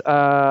 But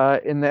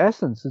in the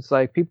essence, it's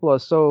like people are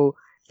so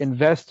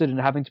invested in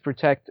having to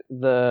protect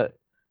the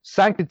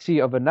sanctity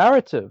of a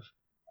narrative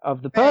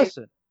of the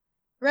person.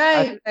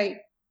 Right.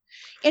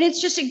 And it's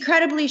just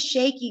incredibly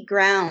shaky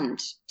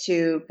ground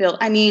to build.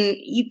 I mean,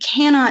 you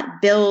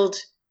cannot build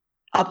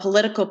a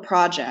political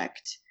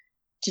project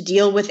to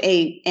deal with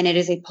and it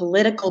is a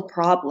political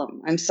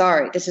problem. I'm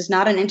sorry. This is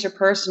not an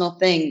interpersonal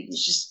thing.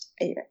 It's just,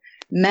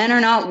 men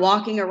are not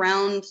walking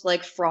around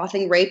like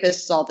frothing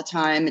rapists all the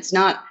time.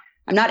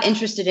 I'm not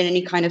interested in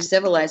any kind of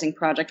civilizing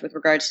project with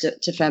regards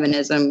to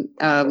feminism.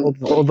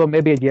 Although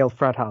maybe at Yale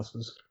frat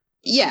houses.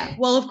 Yeah,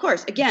 well, of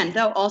course. Again,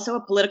 though, also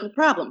a political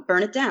problem.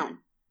 Burn it down.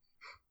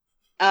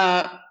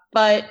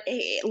 But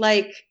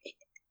like,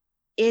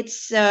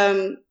 it's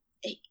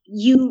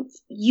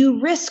you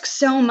risk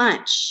so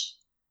much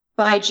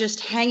by just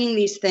hanging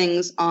these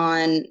things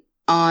on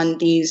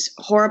these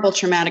horrible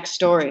traumatic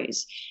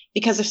stories,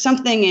 because if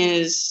something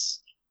is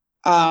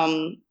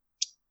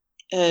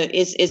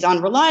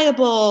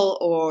unreliable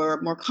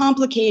or more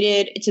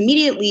complicated, it's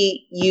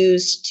immediately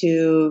used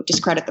to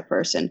discredit the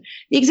person.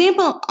 The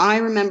example I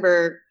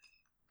remember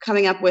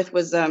coming up with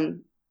was, are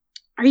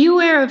you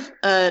aware of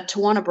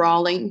Tawana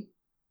Brawley?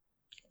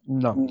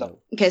 No.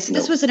 Okay, so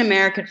this was an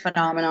American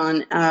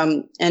phenomenon,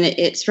 and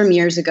it's from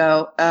years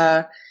ago.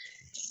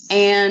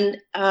 And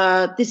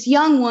this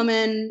young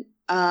woman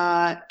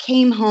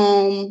came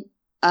home,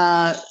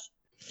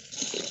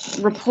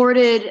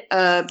 reported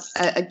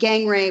a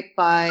gang rape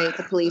by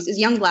the police. This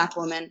young black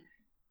woman,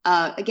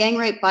 a gang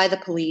rape by the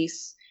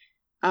police.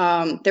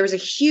 There was a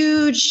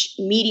huge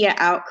media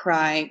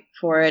outcry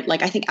for it.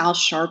 Like, I think Al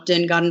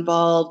Sharpton got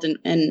involved,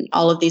 and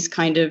all of these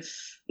kind of,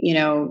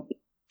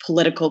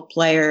 political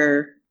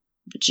player,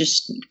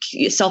 just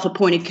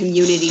self-appointed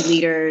community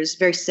leaders,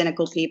 very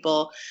cynical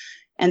people.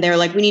 And they're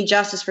like, we need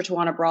justice for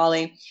Tawana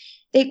Brawley.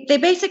 They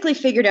basically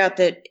figured out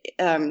that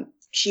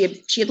she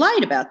had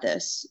lied about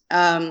this.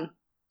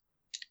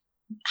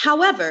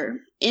 However,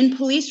 in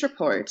police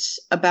reports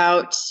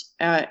about,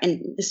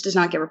 and this does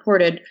not get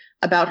reported,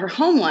 about her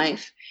home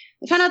life,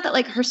 they found out that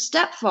like her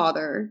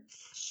stepfather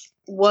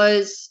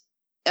was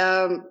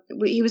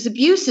he was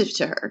abusive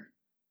to her.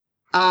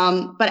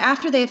 But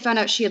after they had found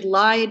out she had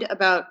lied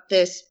about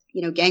this,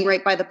 gang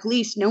rape by the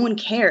police, no one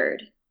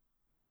cared.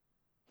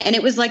 And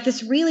it was like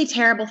this really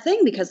terrible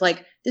thing, because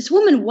like this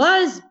woman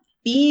was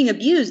being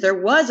abused. There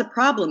was a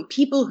problem.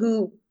 People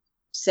who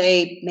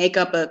say make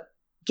up a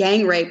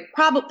gang rape,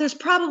 there's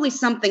probably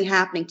something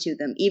happening to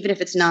them, even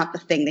if it's not the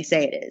thing they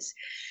say it is.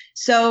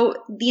 So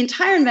the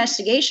entire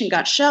investigation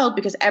got shelved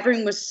because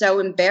everyone was so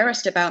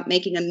embarrassed about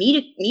making a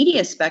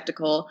media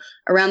spectacle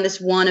around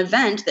this one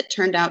event that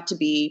turned out to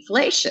be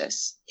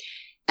fallacious.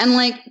 And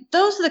like,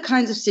 those are the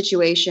kinds of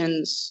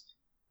situations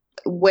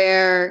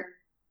where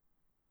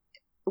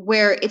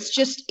it's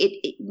just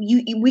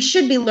we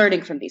should be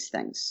learning from these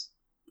things.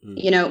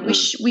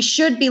 We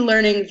should be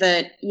learning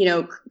that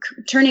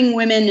turning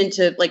women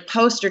into like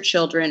poster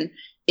children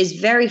is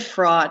very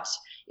fraught.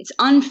 It's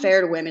unfair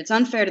to women. It's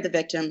unfair to the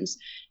victims.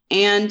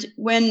 And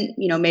when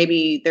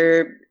maybe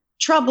they're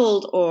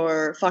troubled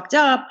or fucked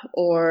up,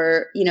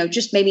 or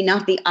just maybe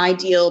not the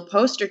ideal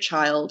poster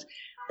child,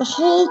 the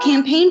whole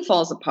campaign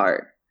falls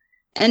apart.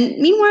 And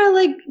meanwhile,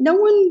 like, no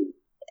one.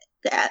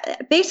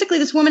 Basically,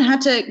 this woman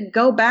had to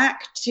go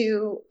back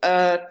to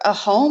a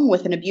home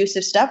with an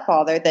abusive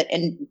stepfather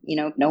and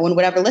no one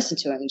would ever listen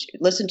to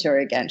her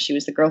again. She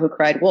was the girl who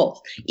cried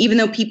wolf, even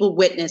though people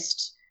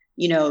witnessed,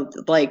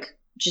 like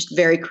just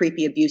very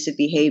creepy abusive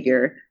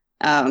behavior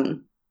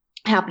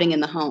happening in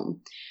the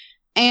home.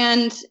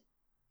 And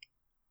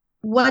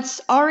what's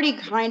already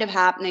kind of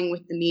happening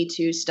with the Me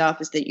Too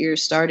stuff is that you're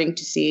starting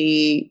to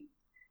see,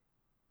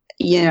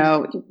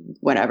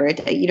 whatever,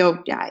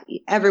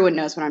 everyone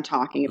knows what I'm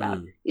talking about.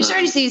 You're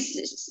starting to see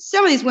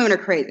some of these women are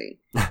crazy.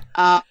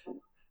 And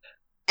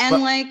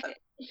that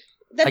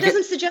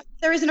doesn't suggest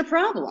there isn't a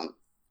problem.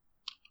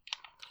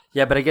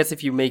 Yeah, but I guess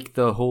if you make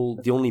the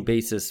only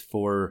basis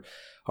for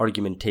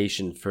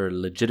argumentation, for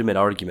legitimate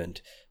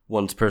argument,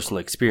 one's personal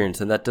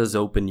experience, and that does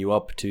open you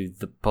up to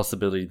the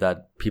possibility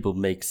that people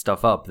make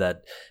stuff up,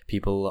 that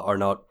people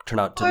turn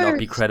out to not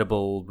be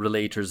credible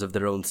relators of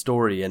their own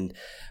story, and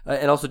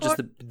also just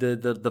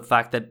the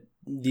fact that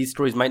these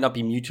stories might not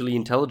be mutually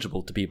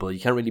intelligible to people. You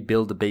can't really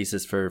build a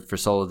basis for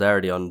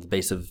solidarity on the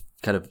basis of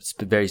kind of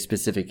very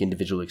specific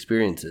individual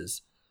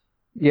experiences.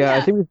 Yeah,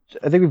 I think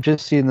we've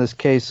just seen this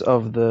case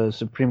of the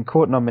Supreme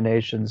Court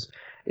nominations,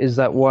 is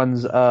that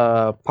one's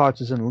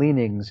partisan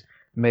leanings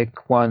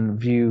make one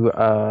view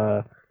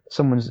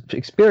someone's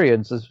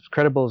experience, as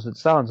credible as it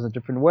sounds, in a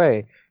different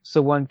way.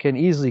 So one can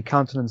easily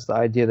countenance the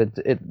idea that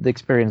the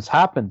experience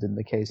happened in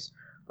the case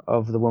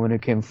of the woman who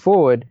came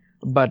forward,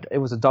 but it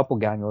was a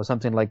doppelganger or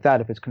something like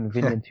that if it's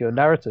convenient to your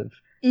narrative,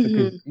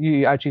 because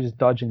you're actually just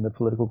dodging the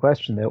political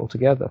question there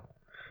altogether.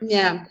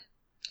 Yeah.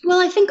 Well,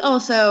 I think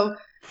also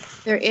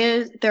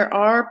there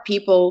are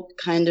people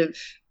kind of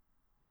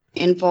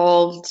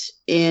involved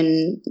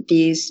in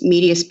these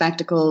media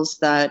spectacles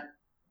that,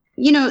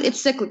 it's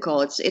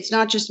cyclical. It's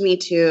not just Me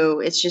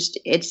Too.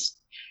 It's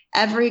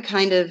every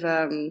kind of,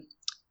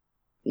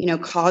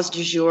 cause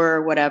du jour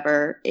or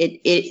whatever.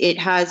 It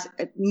has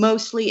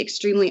mostly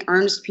extremely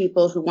earnest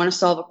people who want to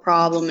solve a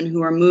problem and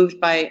who are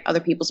moved by other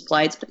people's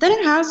plights. But then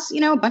it has,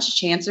 a bunch of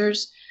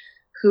chancers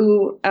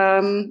who,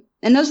 and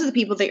those are the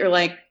people that you're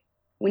like,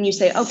 when you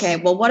say, okay,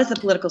 well, what is the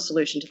political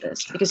solution to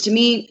this? Because to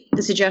me,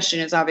 the suggestion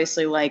is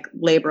obviously like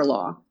labor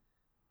law.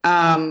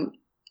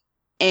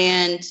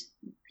 And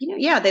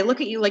they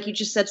look at you like you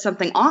just said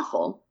something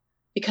awful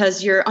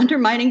because you're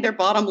undermining their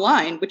bottom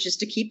line, which is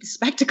to keep the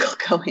spectacle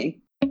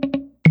going.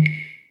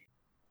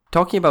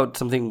 Talking about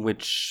something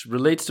which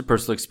relates to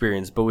personal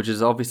experience, but which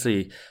is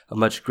obviously a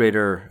much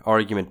greater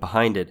argument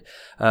behind it,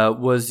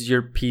 was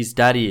your piece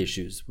Daddy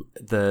Issues,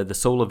 the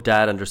soul of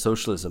dad under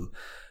socialism,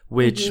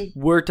 which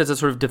worked as a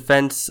sort of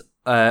defense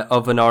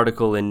of an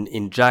article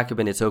in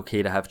Jacobin, It's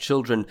Okay to Have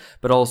Children,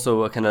 but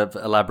also a kind of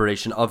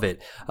elaboration of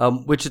it,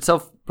 which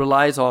itself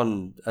relies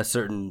on a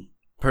certain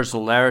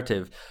personal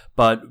narrative,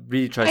 but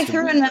really tries to... I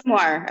threw in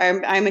memoir.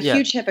 I'm a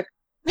huge hypocrite.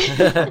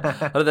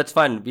 Oh, that's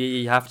fine.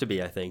 You have to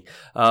be, I think.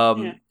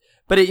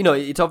 But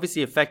it's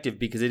obviously effective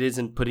because it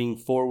isn't putting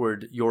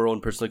forward your own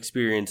personal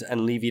experience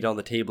and leaving it on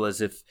the table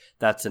as if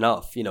that's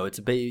enough.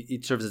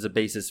 It serves as a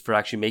basis for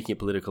actually making a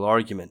political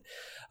argument.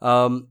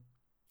 And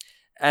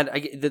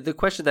the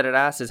question that it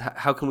asks is,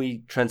 how can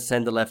we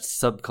transcend the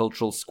left's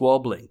subcultural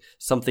squabbling?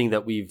 Something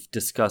that we've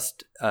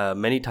discussed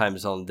many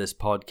times on this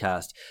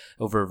podcast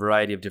over a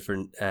variety of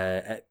different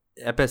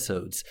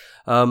episodes.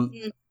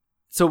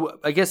 So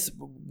I guess,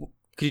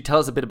 could you tell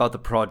us a bit about the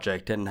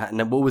project and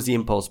what was the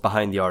impulse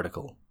behind the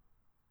article?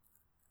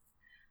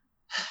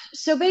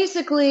 So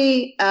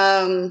basically,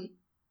 we'll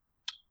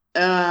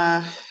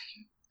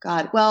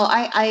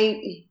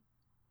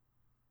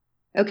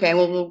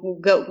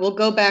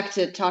go back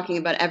to talking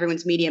about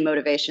everyone's media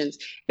motivations.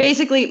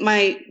 Basically,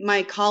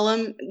 my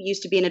column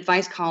used to be an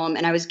advice column,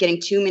 and I was getting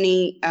too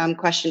many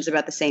questions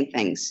about the same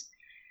things.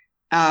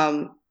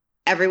 I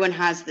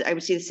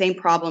would see the same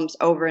problems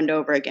over and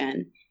over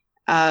again,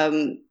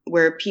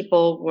 where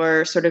people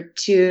were sort of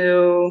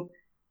too,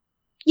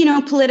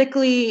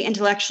 politically,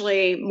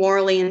 intellectually,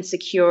 morally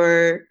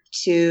insecure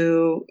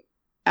to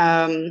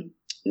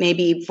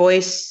maybe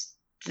voice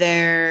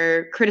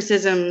their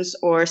criticisms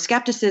or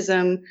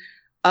skepticism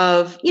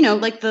of,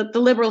 like the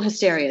liberal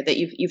hysteria that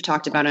you've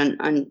talked about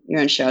on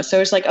your own show. So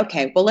it's like,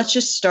 okay, well, let's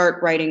just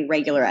start writing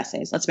regular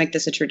essays. Let's make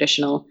this a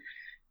traditional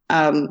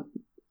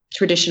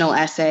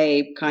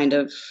essay kind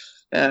of,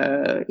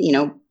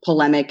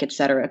 polemic,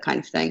 etc. kind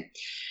of thing.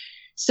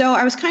 So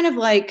I was kind of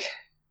like,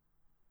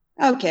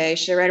 okay,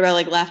 should I write about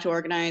like left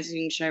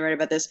organizing? Should I write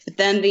about this? But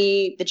then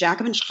the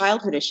Jacobin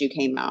childhood issue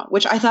came out,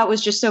 which I thought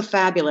was just so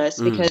fabulous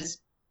because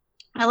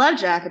I love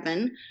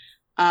Jacobin.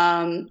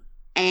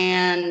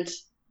 And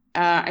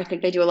I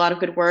think they do a lot of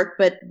good work,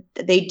 but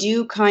they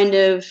do kind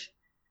of,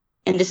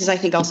 and this is, I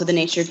think, also the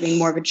nature of being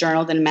more of a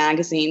journal than a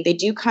magazine, they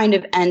do kind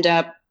of end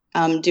up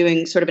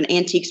doing sort of an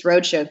Antiques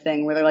Roadshow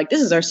thing where they're like,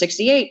 this is our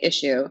 68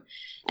 issue.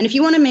 And if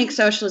you want to make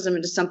socialism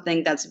into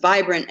something that's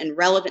vibrant and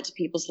relevant to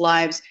people's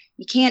lives,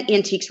 you can't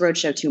Antiques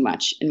Roadshow too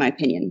much, in my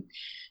opinion.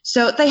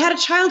 So they had a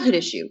childhood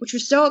issue, which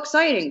was so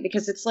exciting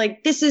because it's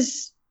like, this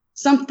is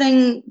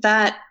something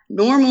that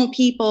normal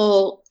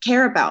people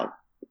care about.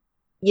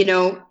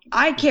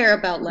 I care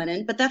about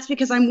Lenin, but that's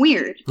because I'm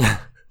weird.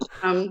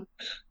 And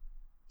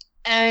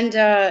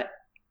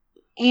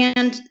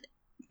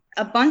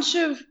a bunch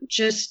of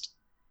just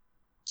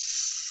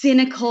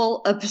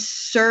cynical,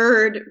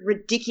 absurd,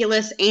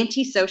 ridiculous,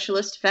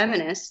 anti-socialist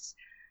feminists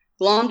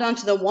glommed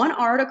onto the one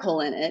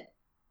article in it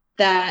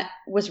that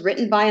was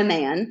written by a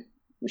man,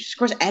 which is, of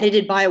course,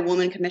 edited by a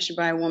woman, commissioned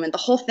by a woman. The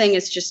whole thing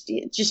is just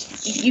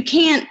you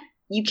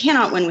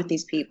cannot win with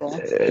these people.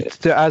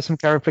 To add some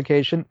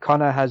clarification,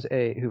 Connor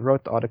who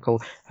wrote the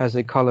article, has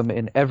a column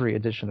in every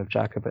edition of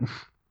Jacobin.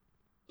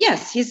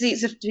 Yes,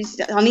 he's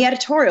on the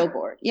editorial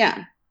board.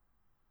 Yeah.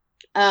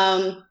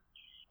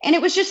 And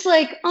it was just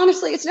like,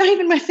 honestly, it's not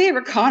even my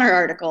favorite Connor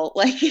article.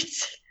 Like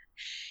it's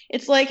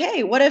like,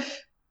 hey, what if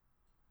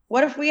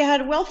we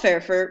had welfare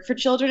for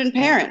children and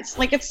parents?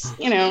 Like it's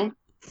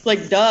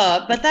like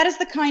duh. But that is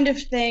the kind of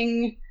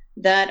thing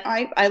that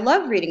I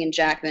love reading in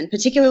Jacobin,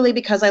 particularly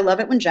because I love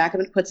it when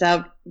Jacobin puts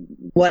out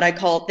what I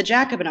call the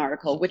Jacobin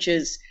article, which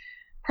is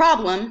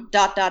problem ...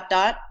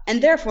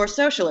 and therefore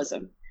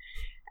socialism.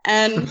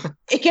 And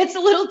it gets a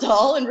little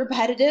dull and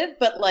repetitive,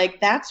 but like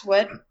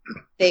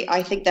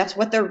I think that's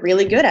what they're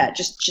really good at.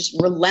 Just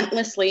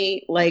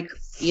relentlessly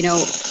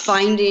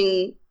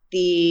finding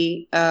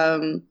the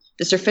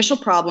superficial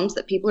problems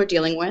that people are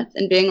dealing with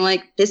and being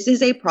like, this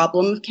is a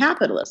problem of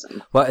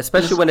capitalism. Well,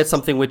 especially when it's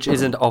something which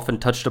isn't often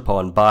touched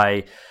upon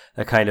by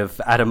a kind of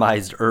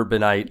atomized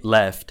urbanite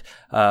left,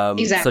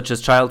 such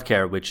as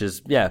childcare, which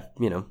is, Yeah.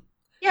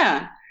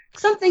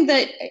 Something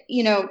that,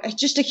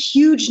 just a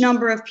huge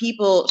number of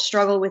people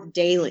struggle with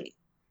daily.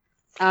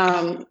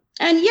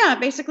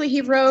 Basically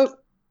he wrote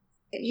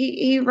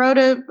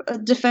a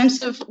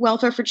defense of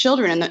welfare for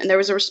children. And there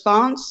was a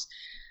response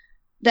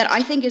that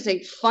I think is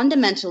a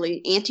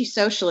fundamentally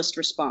anti-socialist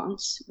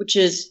response, which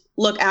is,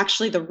 look,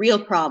 actually the real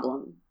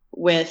problem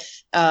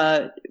with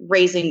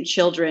raising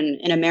children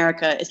in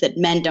America is that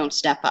men don't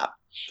step up.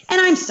 And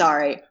I'm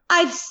sorry,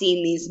 I've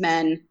seen these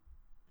men.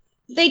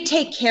 They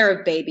take care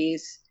of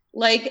babies.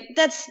 Like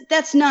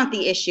that's not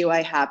the issue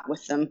I have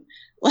with them.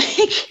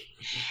 Like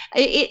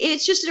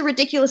it's just a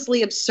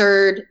ridiculously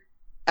absurd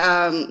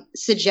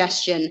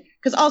suggestion.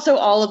 Because also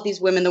all of these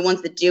women, the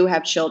ones that do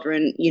have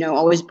children,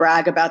 always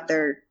brag about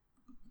their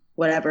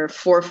whatever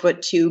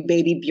 4'2"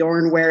 baby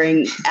Bjorn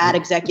wearing ad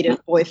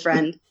executive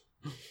boyfriend.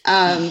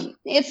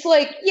 It's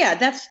like, yeah,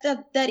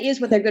 that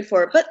is what they're good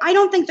for. But I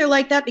don't think they're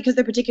like that because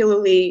they're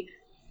particularly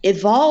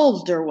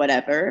evolved or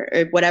whatever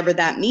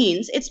that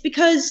means. It's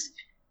because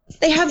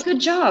they have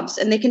good jobs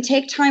and they can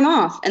take time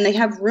off and they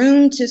have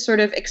room to sort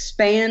of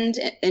expand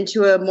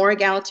into a more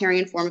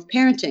egalitarian form of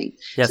parenting.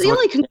 Yeah, so the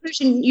only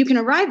conclusion you can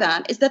arrive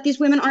at is that these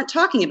women aren't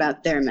talking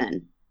about their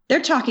men.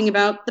 They're talking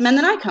about the men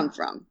that I come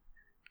from.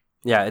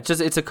 Yeah,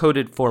 it's a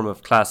coded form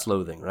of class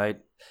loathing, right?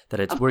 That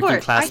it's working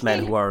class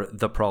men who are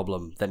the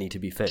problem that need to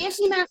be fixed.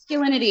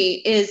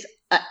 Anti-masculinity is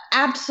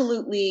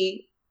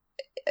absolutely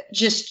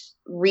just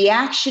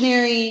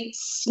reactionary,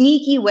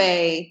 sneaky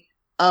way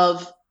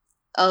of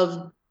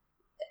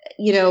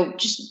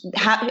just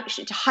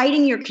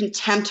hiding your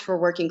contempt for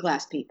working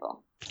class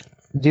people.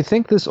 Do you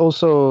think this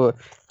also,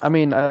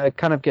 kind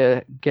of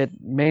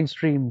get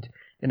mainstreamed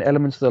in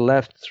elements of the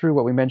left through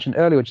what we mentioned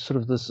earlier, which is sort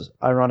of this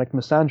ironic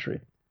misandry?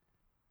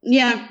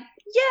 Yeah.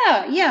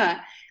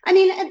 I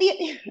mean,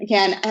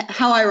 again,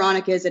 how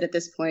ironic is it at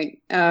this point?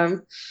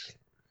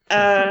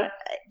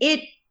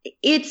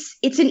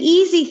 It's an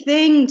easy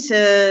thing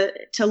to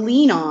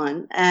lean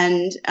on,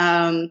 and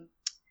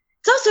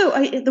it's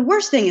also the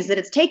worst thing is that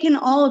it's taken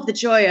all of the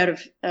joy out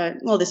of.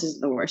 Well, this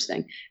isn't the worst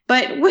thing,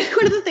 but one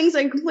of the things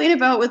I complain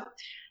about with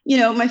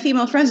my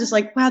female friends is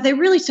like, wow, they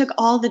really took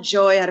all the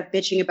joy out of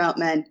bitching about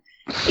men.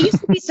 It used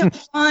to be so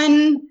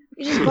fun.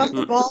 We just bust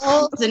the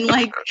balls and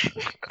like.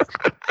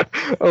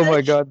 Oh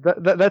my God,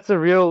 that's a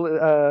real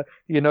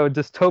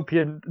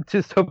dystopian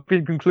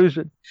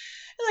conclusion.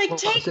 Like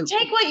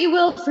take what you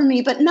will from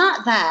me, but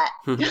not that.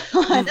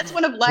 That's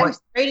one of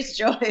life's greatest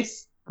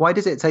joys. Why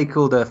does it take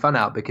all the fun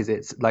out? Because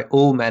it's like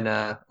all men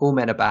are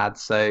bad,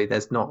 so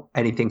there's not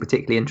anything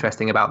particularly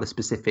interesting about the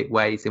specific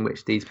ways in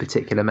which these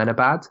particular men are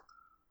bad.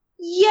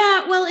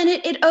 Yeah, well, and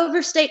it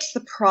overstates the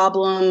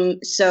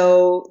problem.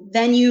 So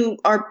then you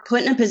are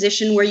put in a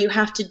position where you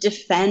have to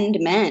defend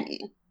men.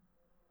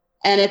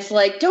 And it's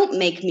like, don't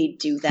make me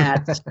do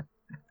that.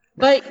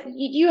 But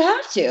you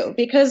have to,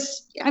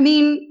 because, I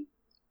mean,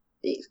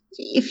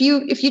 if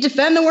you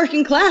defend the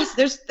working class,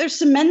 there's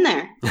some men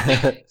there.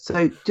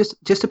 So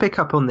just to pick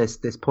up on this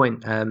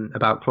point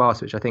about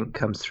class, which I think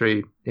comes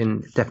through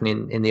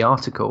definitely in the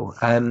article,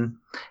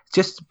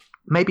 just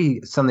maybe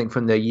something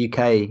from the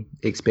UK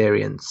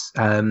experience.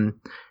 Particularly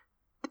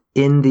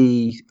in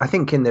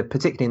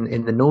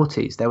the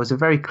noughties, there was a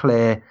very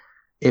clear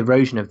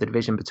erosion of the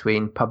division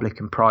between public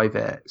and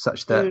private,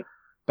 such that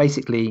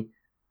basically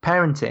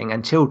parenting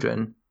and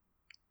children,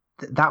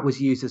 that was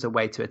used as a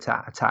way to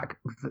attack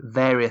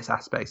various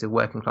aspects of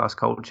working class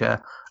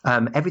culture.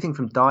 Everything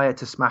from diet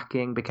to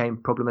smacking became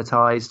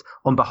problematized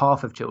on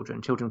behalf of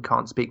children. Children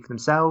can't speak for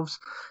themselves,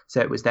 so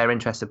it was their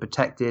interests are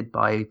protected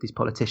by these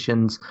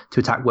politicians to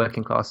attack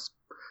working class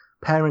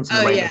parents in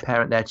the way they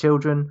parent their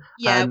children.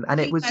 Yeah, and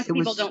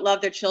people don't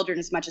love their children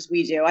as much as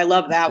we do. I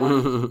love that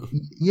one.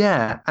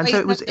 Yeah, and so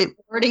it was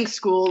boarding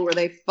school where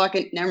they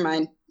fucking never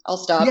mind. I'll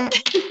stop. Yeah.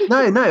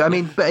 No. I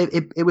mean, but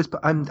it was.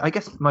 I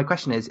guess my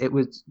question is, it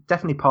was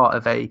definitely part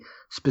of a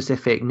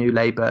specific New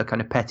Labour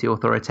kind of petty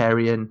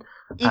authoritarian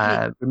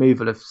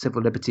removal of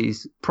civil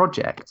liberties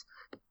project.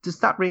 Does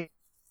that really?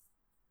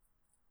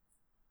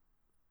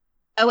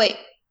 Oh wait,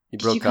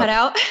 did you cut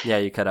out? Yeah,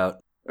 you cut out.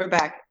 We're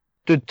back.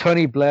 Did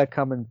Tony Blair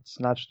come and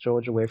snatch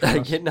George away from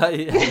us?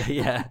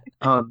 Yeah.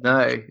 Oh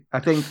no! I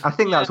think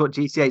that's what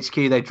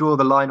GCHQ. They draw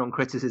the line on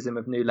criticism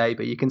of New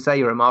Labour. You can say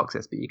you're a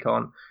Marxist, but you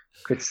can't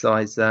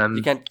criticise.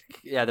 You can't.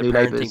 Yeah, the New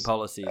parenting Labour's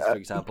policies, for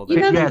example.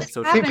 Peter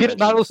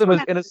Mandelson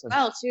was innocent.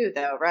 Well, too,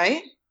 though,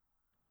 right?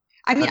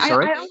 I mean, I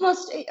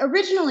almost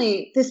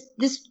originally the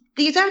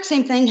exact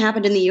same thing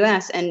happened in the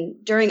U.S. and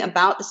during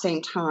about the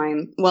same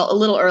time. Well, a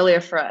little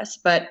earlier for us,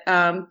 but.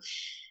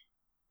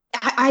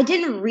 I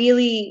didn't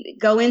really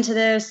go into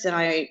this, and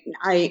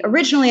I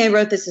originally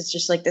wrote this as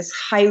just like this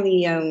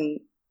highly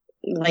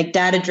like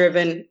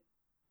data-driven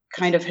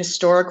kind of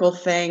historical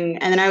thing,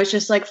 and then I was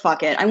just like,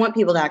 fuck it, I want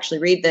people to actually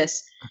read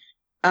this,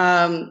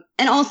 and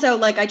also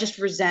like I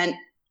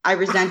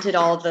resented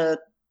all the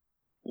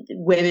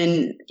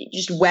women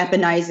just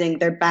weaponizing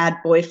their bad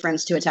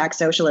boyfriends to attack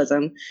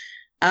socialism,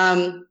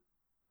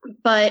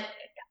 but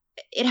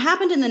it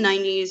happened in the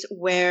 90s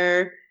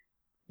where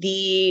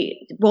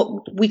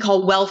what we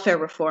call welfare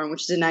reform,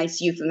 which is a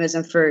nice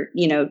euphemism for,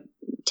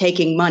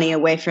 taking money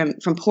away from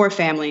poor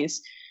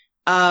families,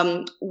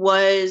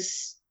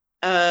 was,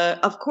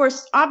 of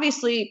course,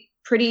 obviously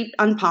pretty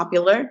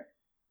unpopular.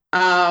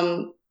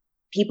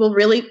 People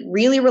really,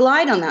 really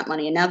relied on that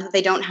money. And now that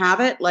they don't have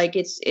it, like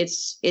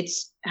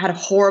it's had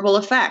horrible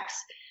effects.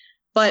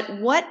 But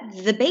what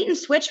the bait and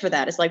switch for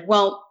that is like,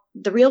 well,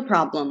 the real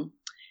problem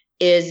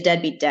is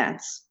deadbeat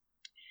dads.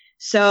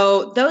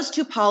 So those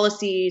two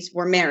policies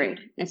were married.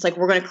 It's like,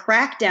 we're going to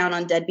crack down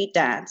on deadbeat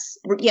dads.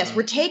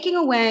 We're taking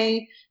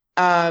away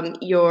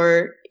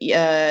your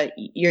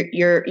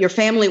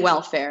family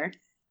welfare.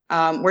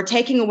 We're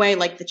taking away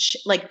like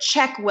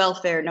check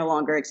welfare no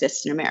longer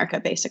exists in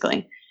America.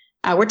 Basically,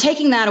 we're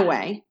taking that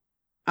away,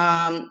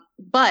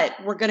 But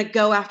we're going to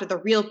go after the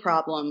real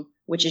problem,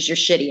 which is your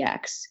shitty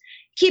ex.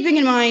 Keeping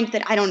in mind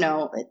that, I don't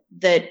know,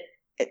 that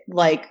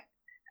like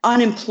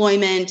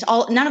unemployment,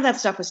 none of that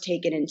stuff was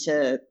taken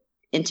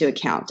into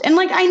account. And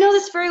like, I know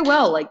this very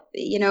well. Like,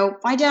 you know,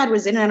 my dad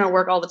was in and out of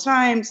work all the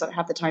time. So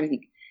half the time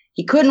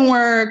he couldn't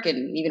work.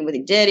 And even when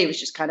he did, he was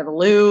just kind of a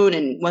loon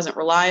and wasn't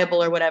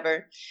reliable or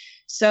whatever.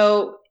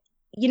 So,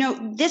 you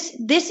know, this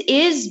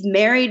is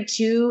married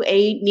to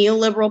a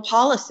neoliberal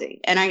policy.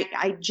 And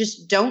I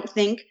just don't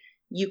think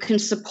you can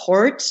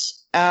support,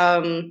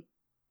 you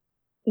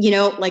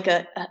know, like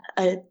a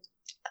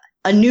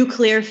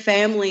nuclear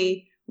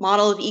family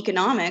model of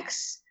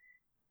economics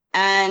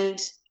and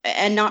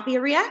not be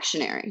a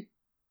reactionary.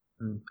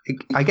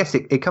 I guess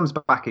it comes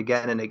back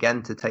again and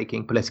again to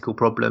taking political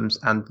problems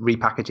and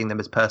repackaging them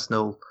as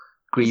personal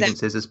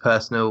grievances, as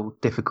personal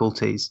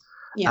difficulties.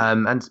 Yeah.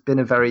 And it's been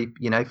a very,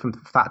 you know, from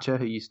Thatcher,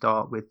 who you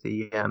start with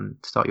the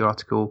start your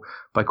article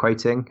by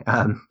quoting.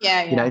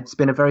 You know, it's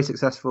been a very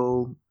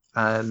successful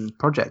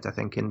project, I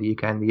think, in the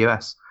UK and the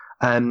US.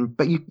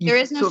 But you there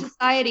is no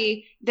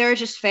society. There are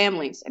just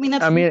families. I mean,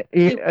 that's. I mean,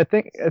 I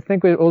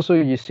think what also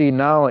you see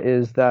now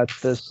is that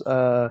this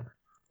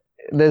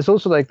there's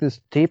also like this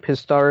deep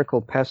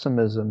historical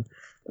pessimism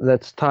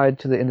that's tied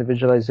to the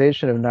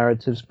individualization of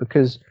narratives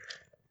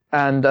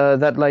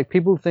that like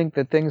people think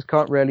that things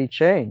can't really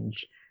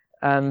change,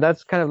 and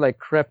that's kind of like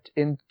crept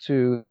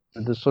into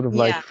the sort of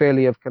like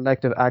failure of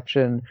collective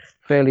action,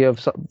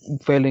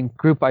 failing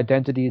group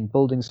identity and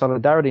building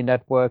solidarity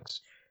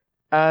networks.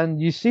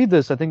 And you see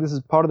this, I think this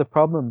is part of the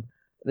problem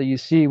that you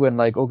see when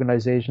like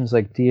organizations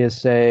like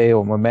DSA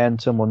or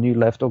Momentum or New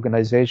Left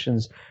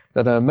organizations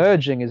that are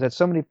emerging, is that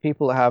so many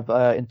people have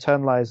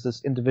internalized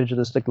this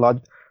individualistic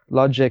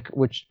logic,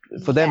 which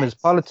for them is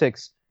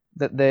politics,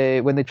 that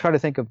when they try to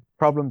think of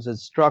problems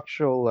as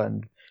structural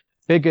and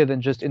bigger than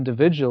just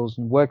individuals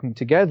and working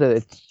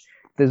together,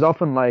 there's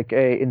often like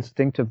a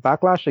instinctive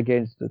backlash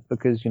against it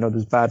because, you know,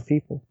 there's bad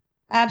people.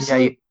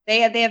 Absolutely.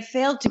 They have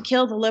failed to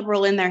kill the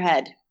liberal in their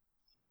head.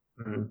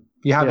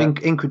 You have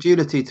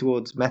incredulity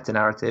towards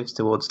meta-narratives,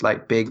 towards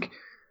like big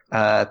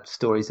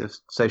stories of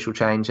social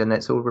change, and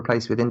it's all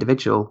replaced with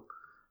individual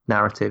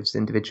narratives,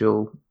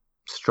 individual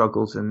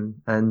struggles and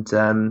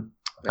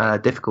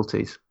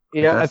difficulties.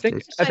 Yeah, I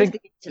think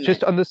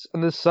just on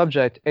this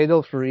subject,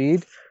 Adolf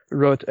Reed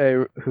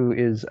who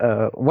is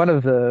one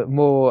of the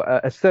more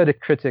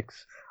aesthetic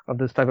critics of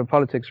this type of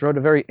politics, wrote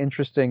a very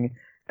interesting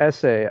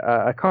essay.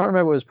 I can't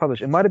remember where it was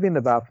published. It might have been the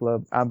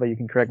Baffler. Amber, you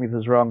can correct me if this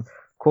is wrong.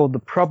 Called The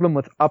Problem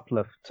with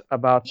Uplift,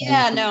 about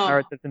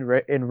narratives in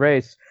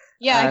race.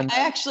 Yeah, and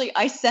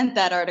I sent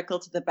that article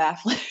to the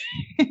Baffler.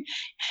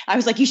 I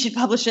was like, you should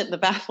publish it in the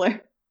Baffler.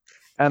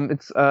 And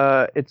it's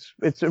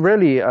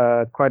really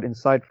quite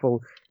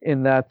insightful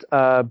in that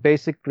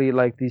basically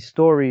like these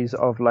stories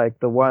of like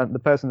the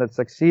person that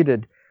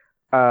succeeded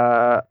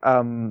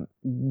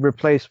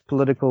replace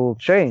political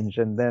change,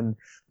 and then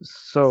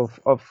for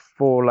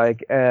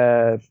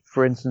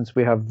instance,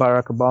 we have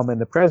Barack Obama in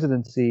the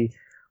presidency.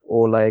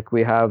 Or like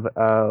we have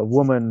a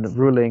woman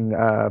ruling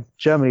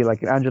Germany,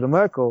 like Angela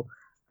Merkel,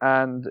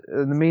 and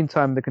in the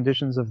meantime, the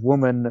conditions of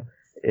women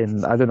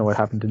I don't know what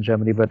happened in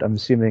Germany, but I'm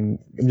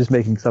just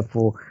making this up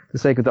for the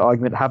sake of the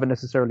argument, haven't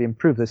necessarily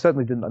improved. They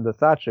certainly didn't under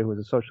Thatcher, who was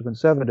a social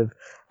conservative,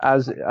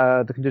 as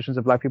the conditions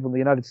of black people in the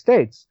United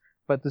States.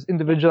 But this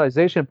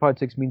individualization in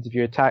politics means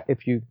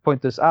if you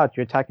point this out,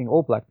 you're attacking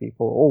all black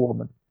people, all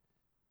women.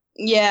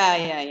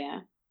 Yeah.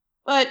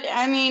 But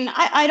I mean,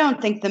 I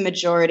don't think the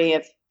majority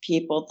of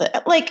people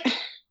that like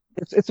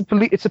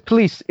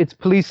it's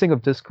policing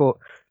of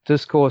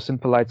discourse in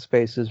polite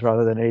spaces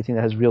rather than anything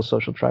that has real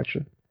social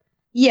traction.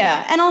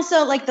 Yeah, and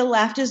also like the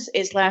left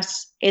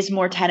is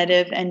more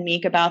tentative and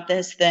meek about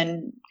this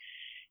than,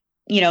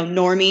 you know,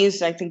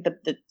 normies. I think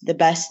the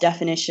best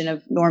definition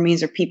of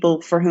normies are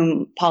people for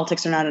whom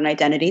politics are not an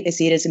identity. They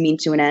see it as a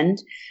means to an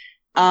end.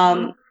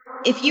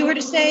 If you were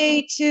to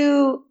say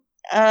to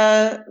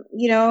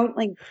you know,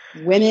 like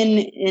women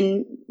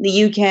in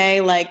the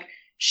UK, like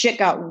shit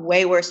got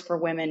way worse for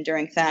women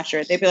during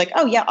Thatcher, they'd be like,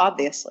 oh yeah,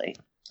 obviously.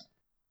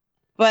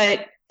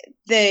 But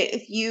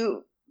if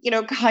you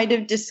know, kind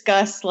of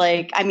discuss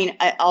like, I mean,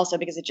 also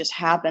because it just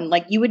happened,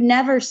 like you would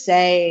never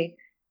say,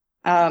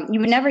 you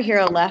would never hear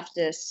a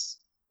leftist,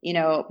 you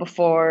know,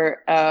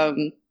 before,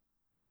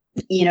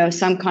 you know,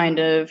 some kind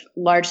of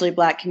largely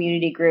black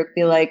community group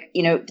be like,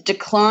 you know, the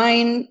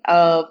decline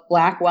of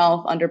black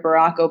wealth under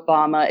Barack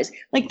Obama is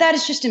like, that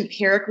is just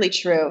empirically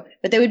true,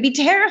 but they would be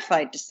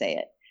terrified to say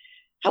it.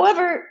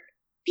 However,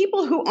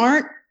 people who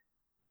aren't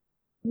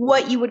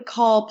what you would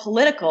call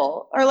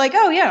political are like,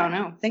 oh yeah,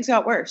 no, things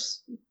got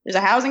worse. There's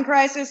a housing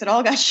crisis. It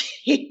all got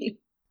shitty.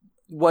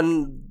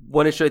 One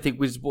issue I think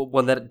was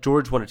one that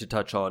George wanted to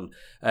touch on,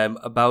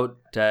 about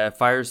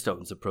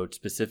Firestone's approach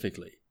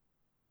specifically.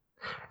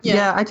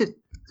 Yeah, it's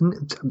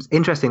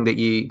interesting that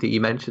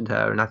you mentioned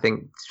her, and I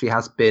think she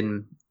has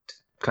been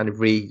kind of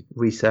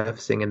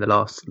resurfacing in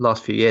the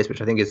last few years,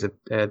 which I think is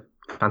a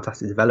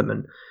fantastic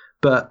development.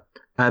 But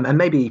and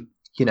maybe,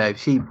 you know,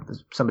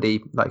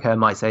 somebody like her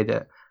might say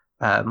that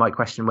might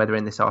question whether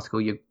in this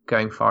article you're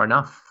going far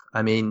enough.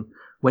 I mean,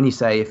 when you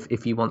say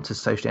if you want to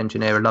socially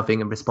engineer a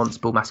loving and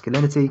responsible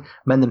masculinity,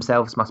 men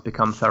themselves must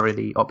become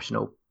thoroughly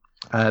optional,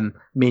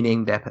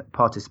 meaning their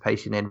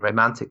participation in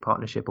romantic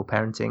partnership or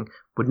parenting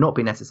would not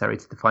be necessary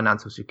to the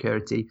financial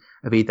security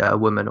of either a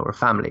woman or a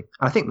family.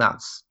 I think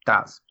that's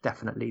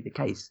definitely the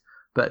case.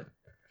 But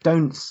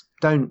don't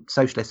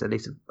socialists, at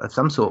least of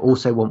some sort,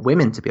 also want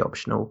women to be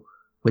optional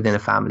within a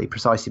family,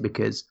 precisely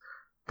because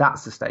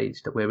that's the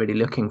stage that we're really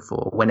looking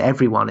for, when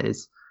everyone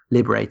is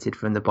liberated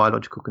from the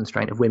biological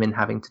constraint of women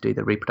having to do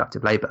the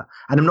reproductive labor.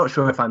 And I'm not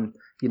sure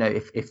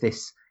if if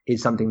this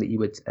is something that you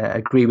would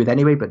agree with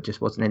anyway, but just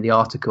wasn't in the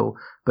article.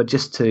 But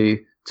just to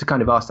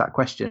kind of ask that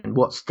question,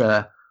 what's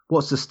the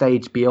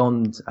stage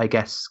beyond, I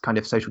guess, kind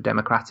of social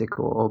democratic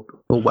or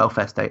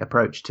welfare state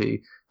approach to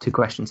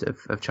questions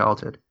of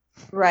childhood?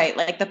 Right,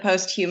 like the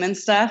post-human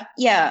stuff.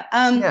 Yeah.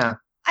 Yeah.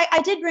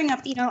 I did bring up,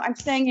 I'm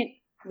saying it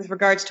with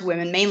regards to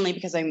women mainly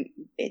because I'm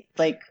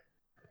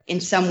in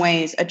some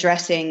ways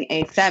addressing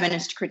a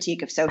feminist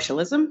critique of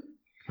socialism.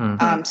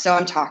 Mm-hmm. So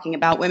I'm talking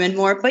about women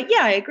more. But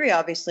yeah, I agree,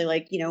 obviously,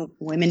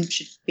 women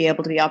should be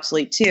able to be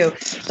obsolete too.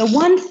 The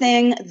one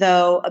thing,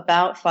 though,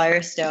 about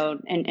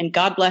Firestone, and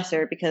God bless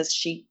her, because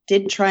she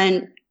did try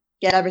and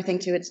get everything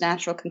to its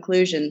natural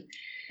conclusion,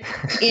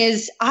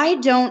 is I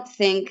don't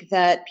think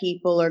that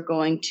people are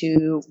going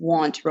to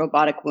want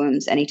robotic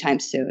wombs anytime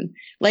soon.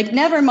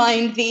 Never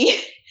mind the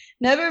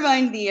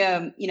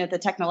the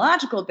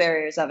technological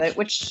barriers of it,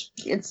 which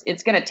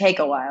it's going to take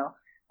a while.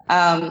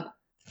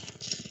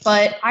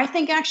 But I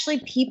think actually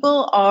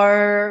people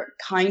are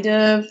kind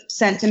of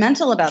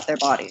sentimental about their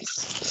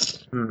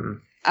bodies. Mm-hmm.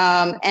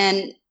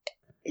 And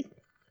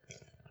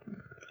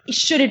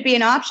should it be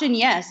an option?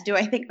 Yes. Do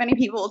I think many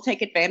people will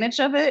take advantage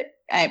of it?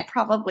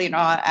 Probably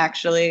not,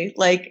 actually.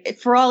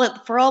 For all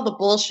the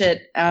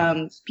bullshit,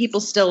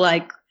 people still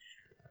like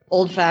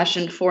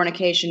old-fashioned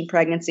fornication,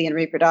 pregnancy, and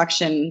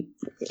reproduction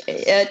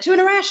to an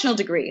irrational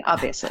degree,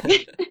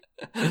 obviously.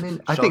 I mean,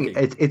 I think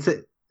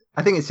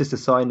it's just a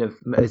sign of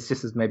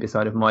maybe a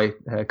sign of my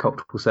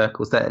cultural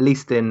circles that at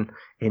least in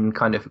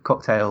kind of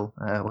cocktail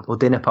or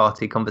dinner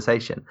party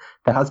conversation,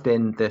 there has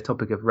been the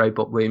topic of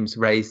robot wombs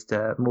raised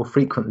more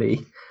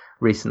frequently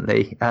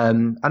recently.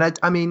 And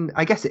I mean,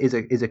 I guess it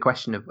is a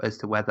question as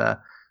to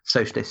whether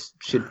socialists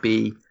should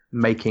be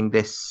making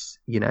this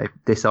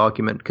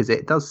argument, because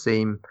it does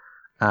seem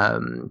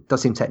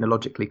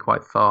technologically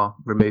quite far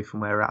removed from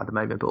where we're at the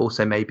moment, but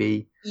also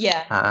maybe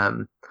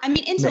I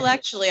mean,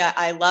 intellectually,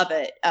 I love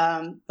it,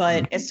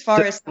 but as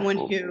far as someone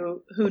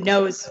who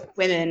knows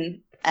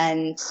women,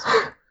 and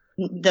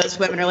those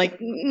women are like,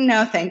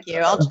 no, thank you,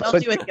 I'll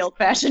do it the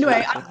old-fashioned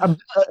way. I'm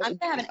gonna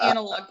have an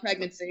analog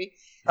pregnancy.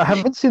 I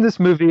haven't seen this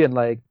movie in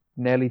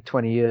nearly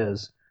 20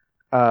 years.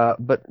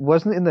 But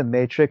wasn't it in the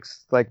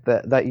Matrix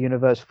that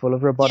universe full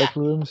of robotic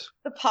wombs?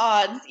 The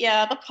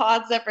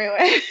pods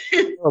everywhere.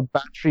 Or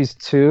batteries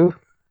too.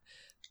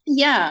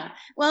 Yeah,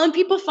 well, and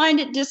people find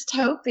it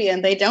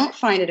dystopian. They don't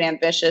find it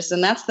ambitious,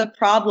 and that's the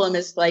problem.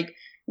 Is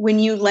when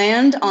you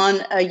land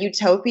on a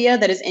utopia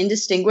that is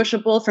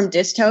indistinguishable from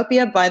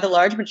dystopia by the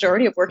large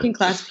majority of working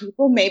class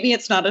people, maybe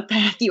it's not a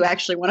path you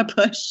actually want to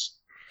push.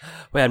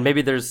 Well, and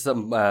maybe there's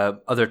some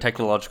other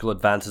technological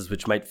advances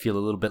which might feel a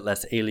little bit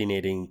less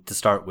alienating to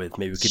start with.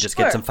 Maybe we could just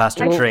get some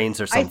faster trains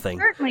or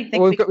something. I certainly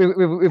think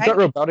we've got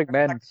robotic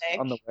men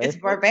on the way. It's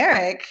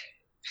barbaric.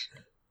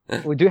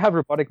 We do have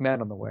robotic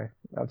men on the way.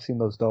 I've seen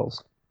those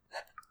dolls.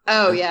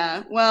 Oh,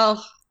 yeah.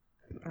 Well,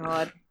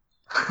 God.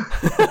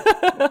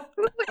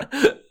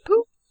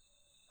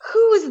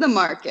 Who is the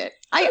market?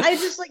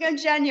 I'm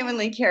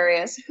genuinely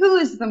curious. Who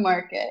is the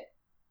market?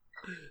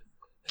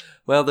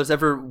 Well, there's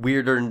ever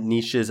weirder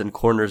niches and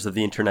corners of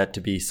the internet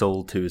to be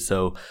sold to,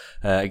 so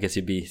I guess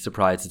you'd be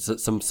surprised.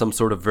 It's some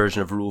sort of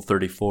version of Rule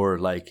 34.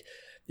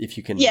 If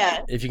you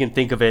can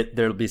think of it,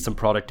 there'll be some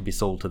product to be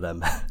sold to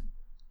them.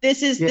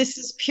 This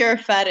is pure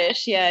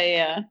fetish.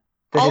 Yeah.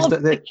 All of the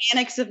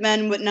mechanics of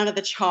men with none of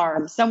the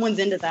charm. Someone's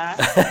into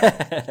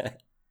that.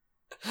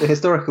 The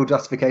historical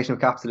justification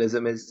of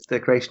capitalism is the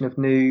creation of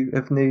new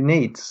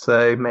needs.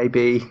 So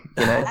maybe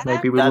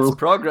we will. That's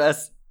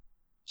progress.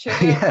 Sure.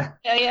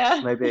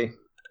 Yeah. Maybe.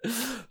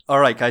 All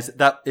right, guys.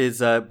 That is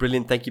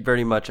brilliant. Thank you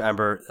very much,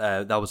 Amber.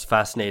 That was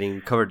fascinating.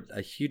 We covered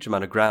a huge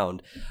amount of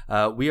ground.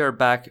 We are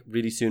back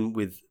really soon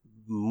with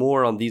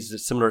more on these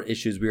similar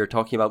issues. We are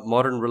talking about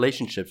modern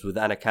relationships with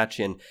Anna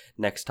Khachiyan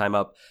next time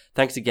up.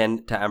 Thanks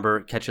again to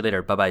Amber. Catch you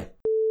later. Bye-bye.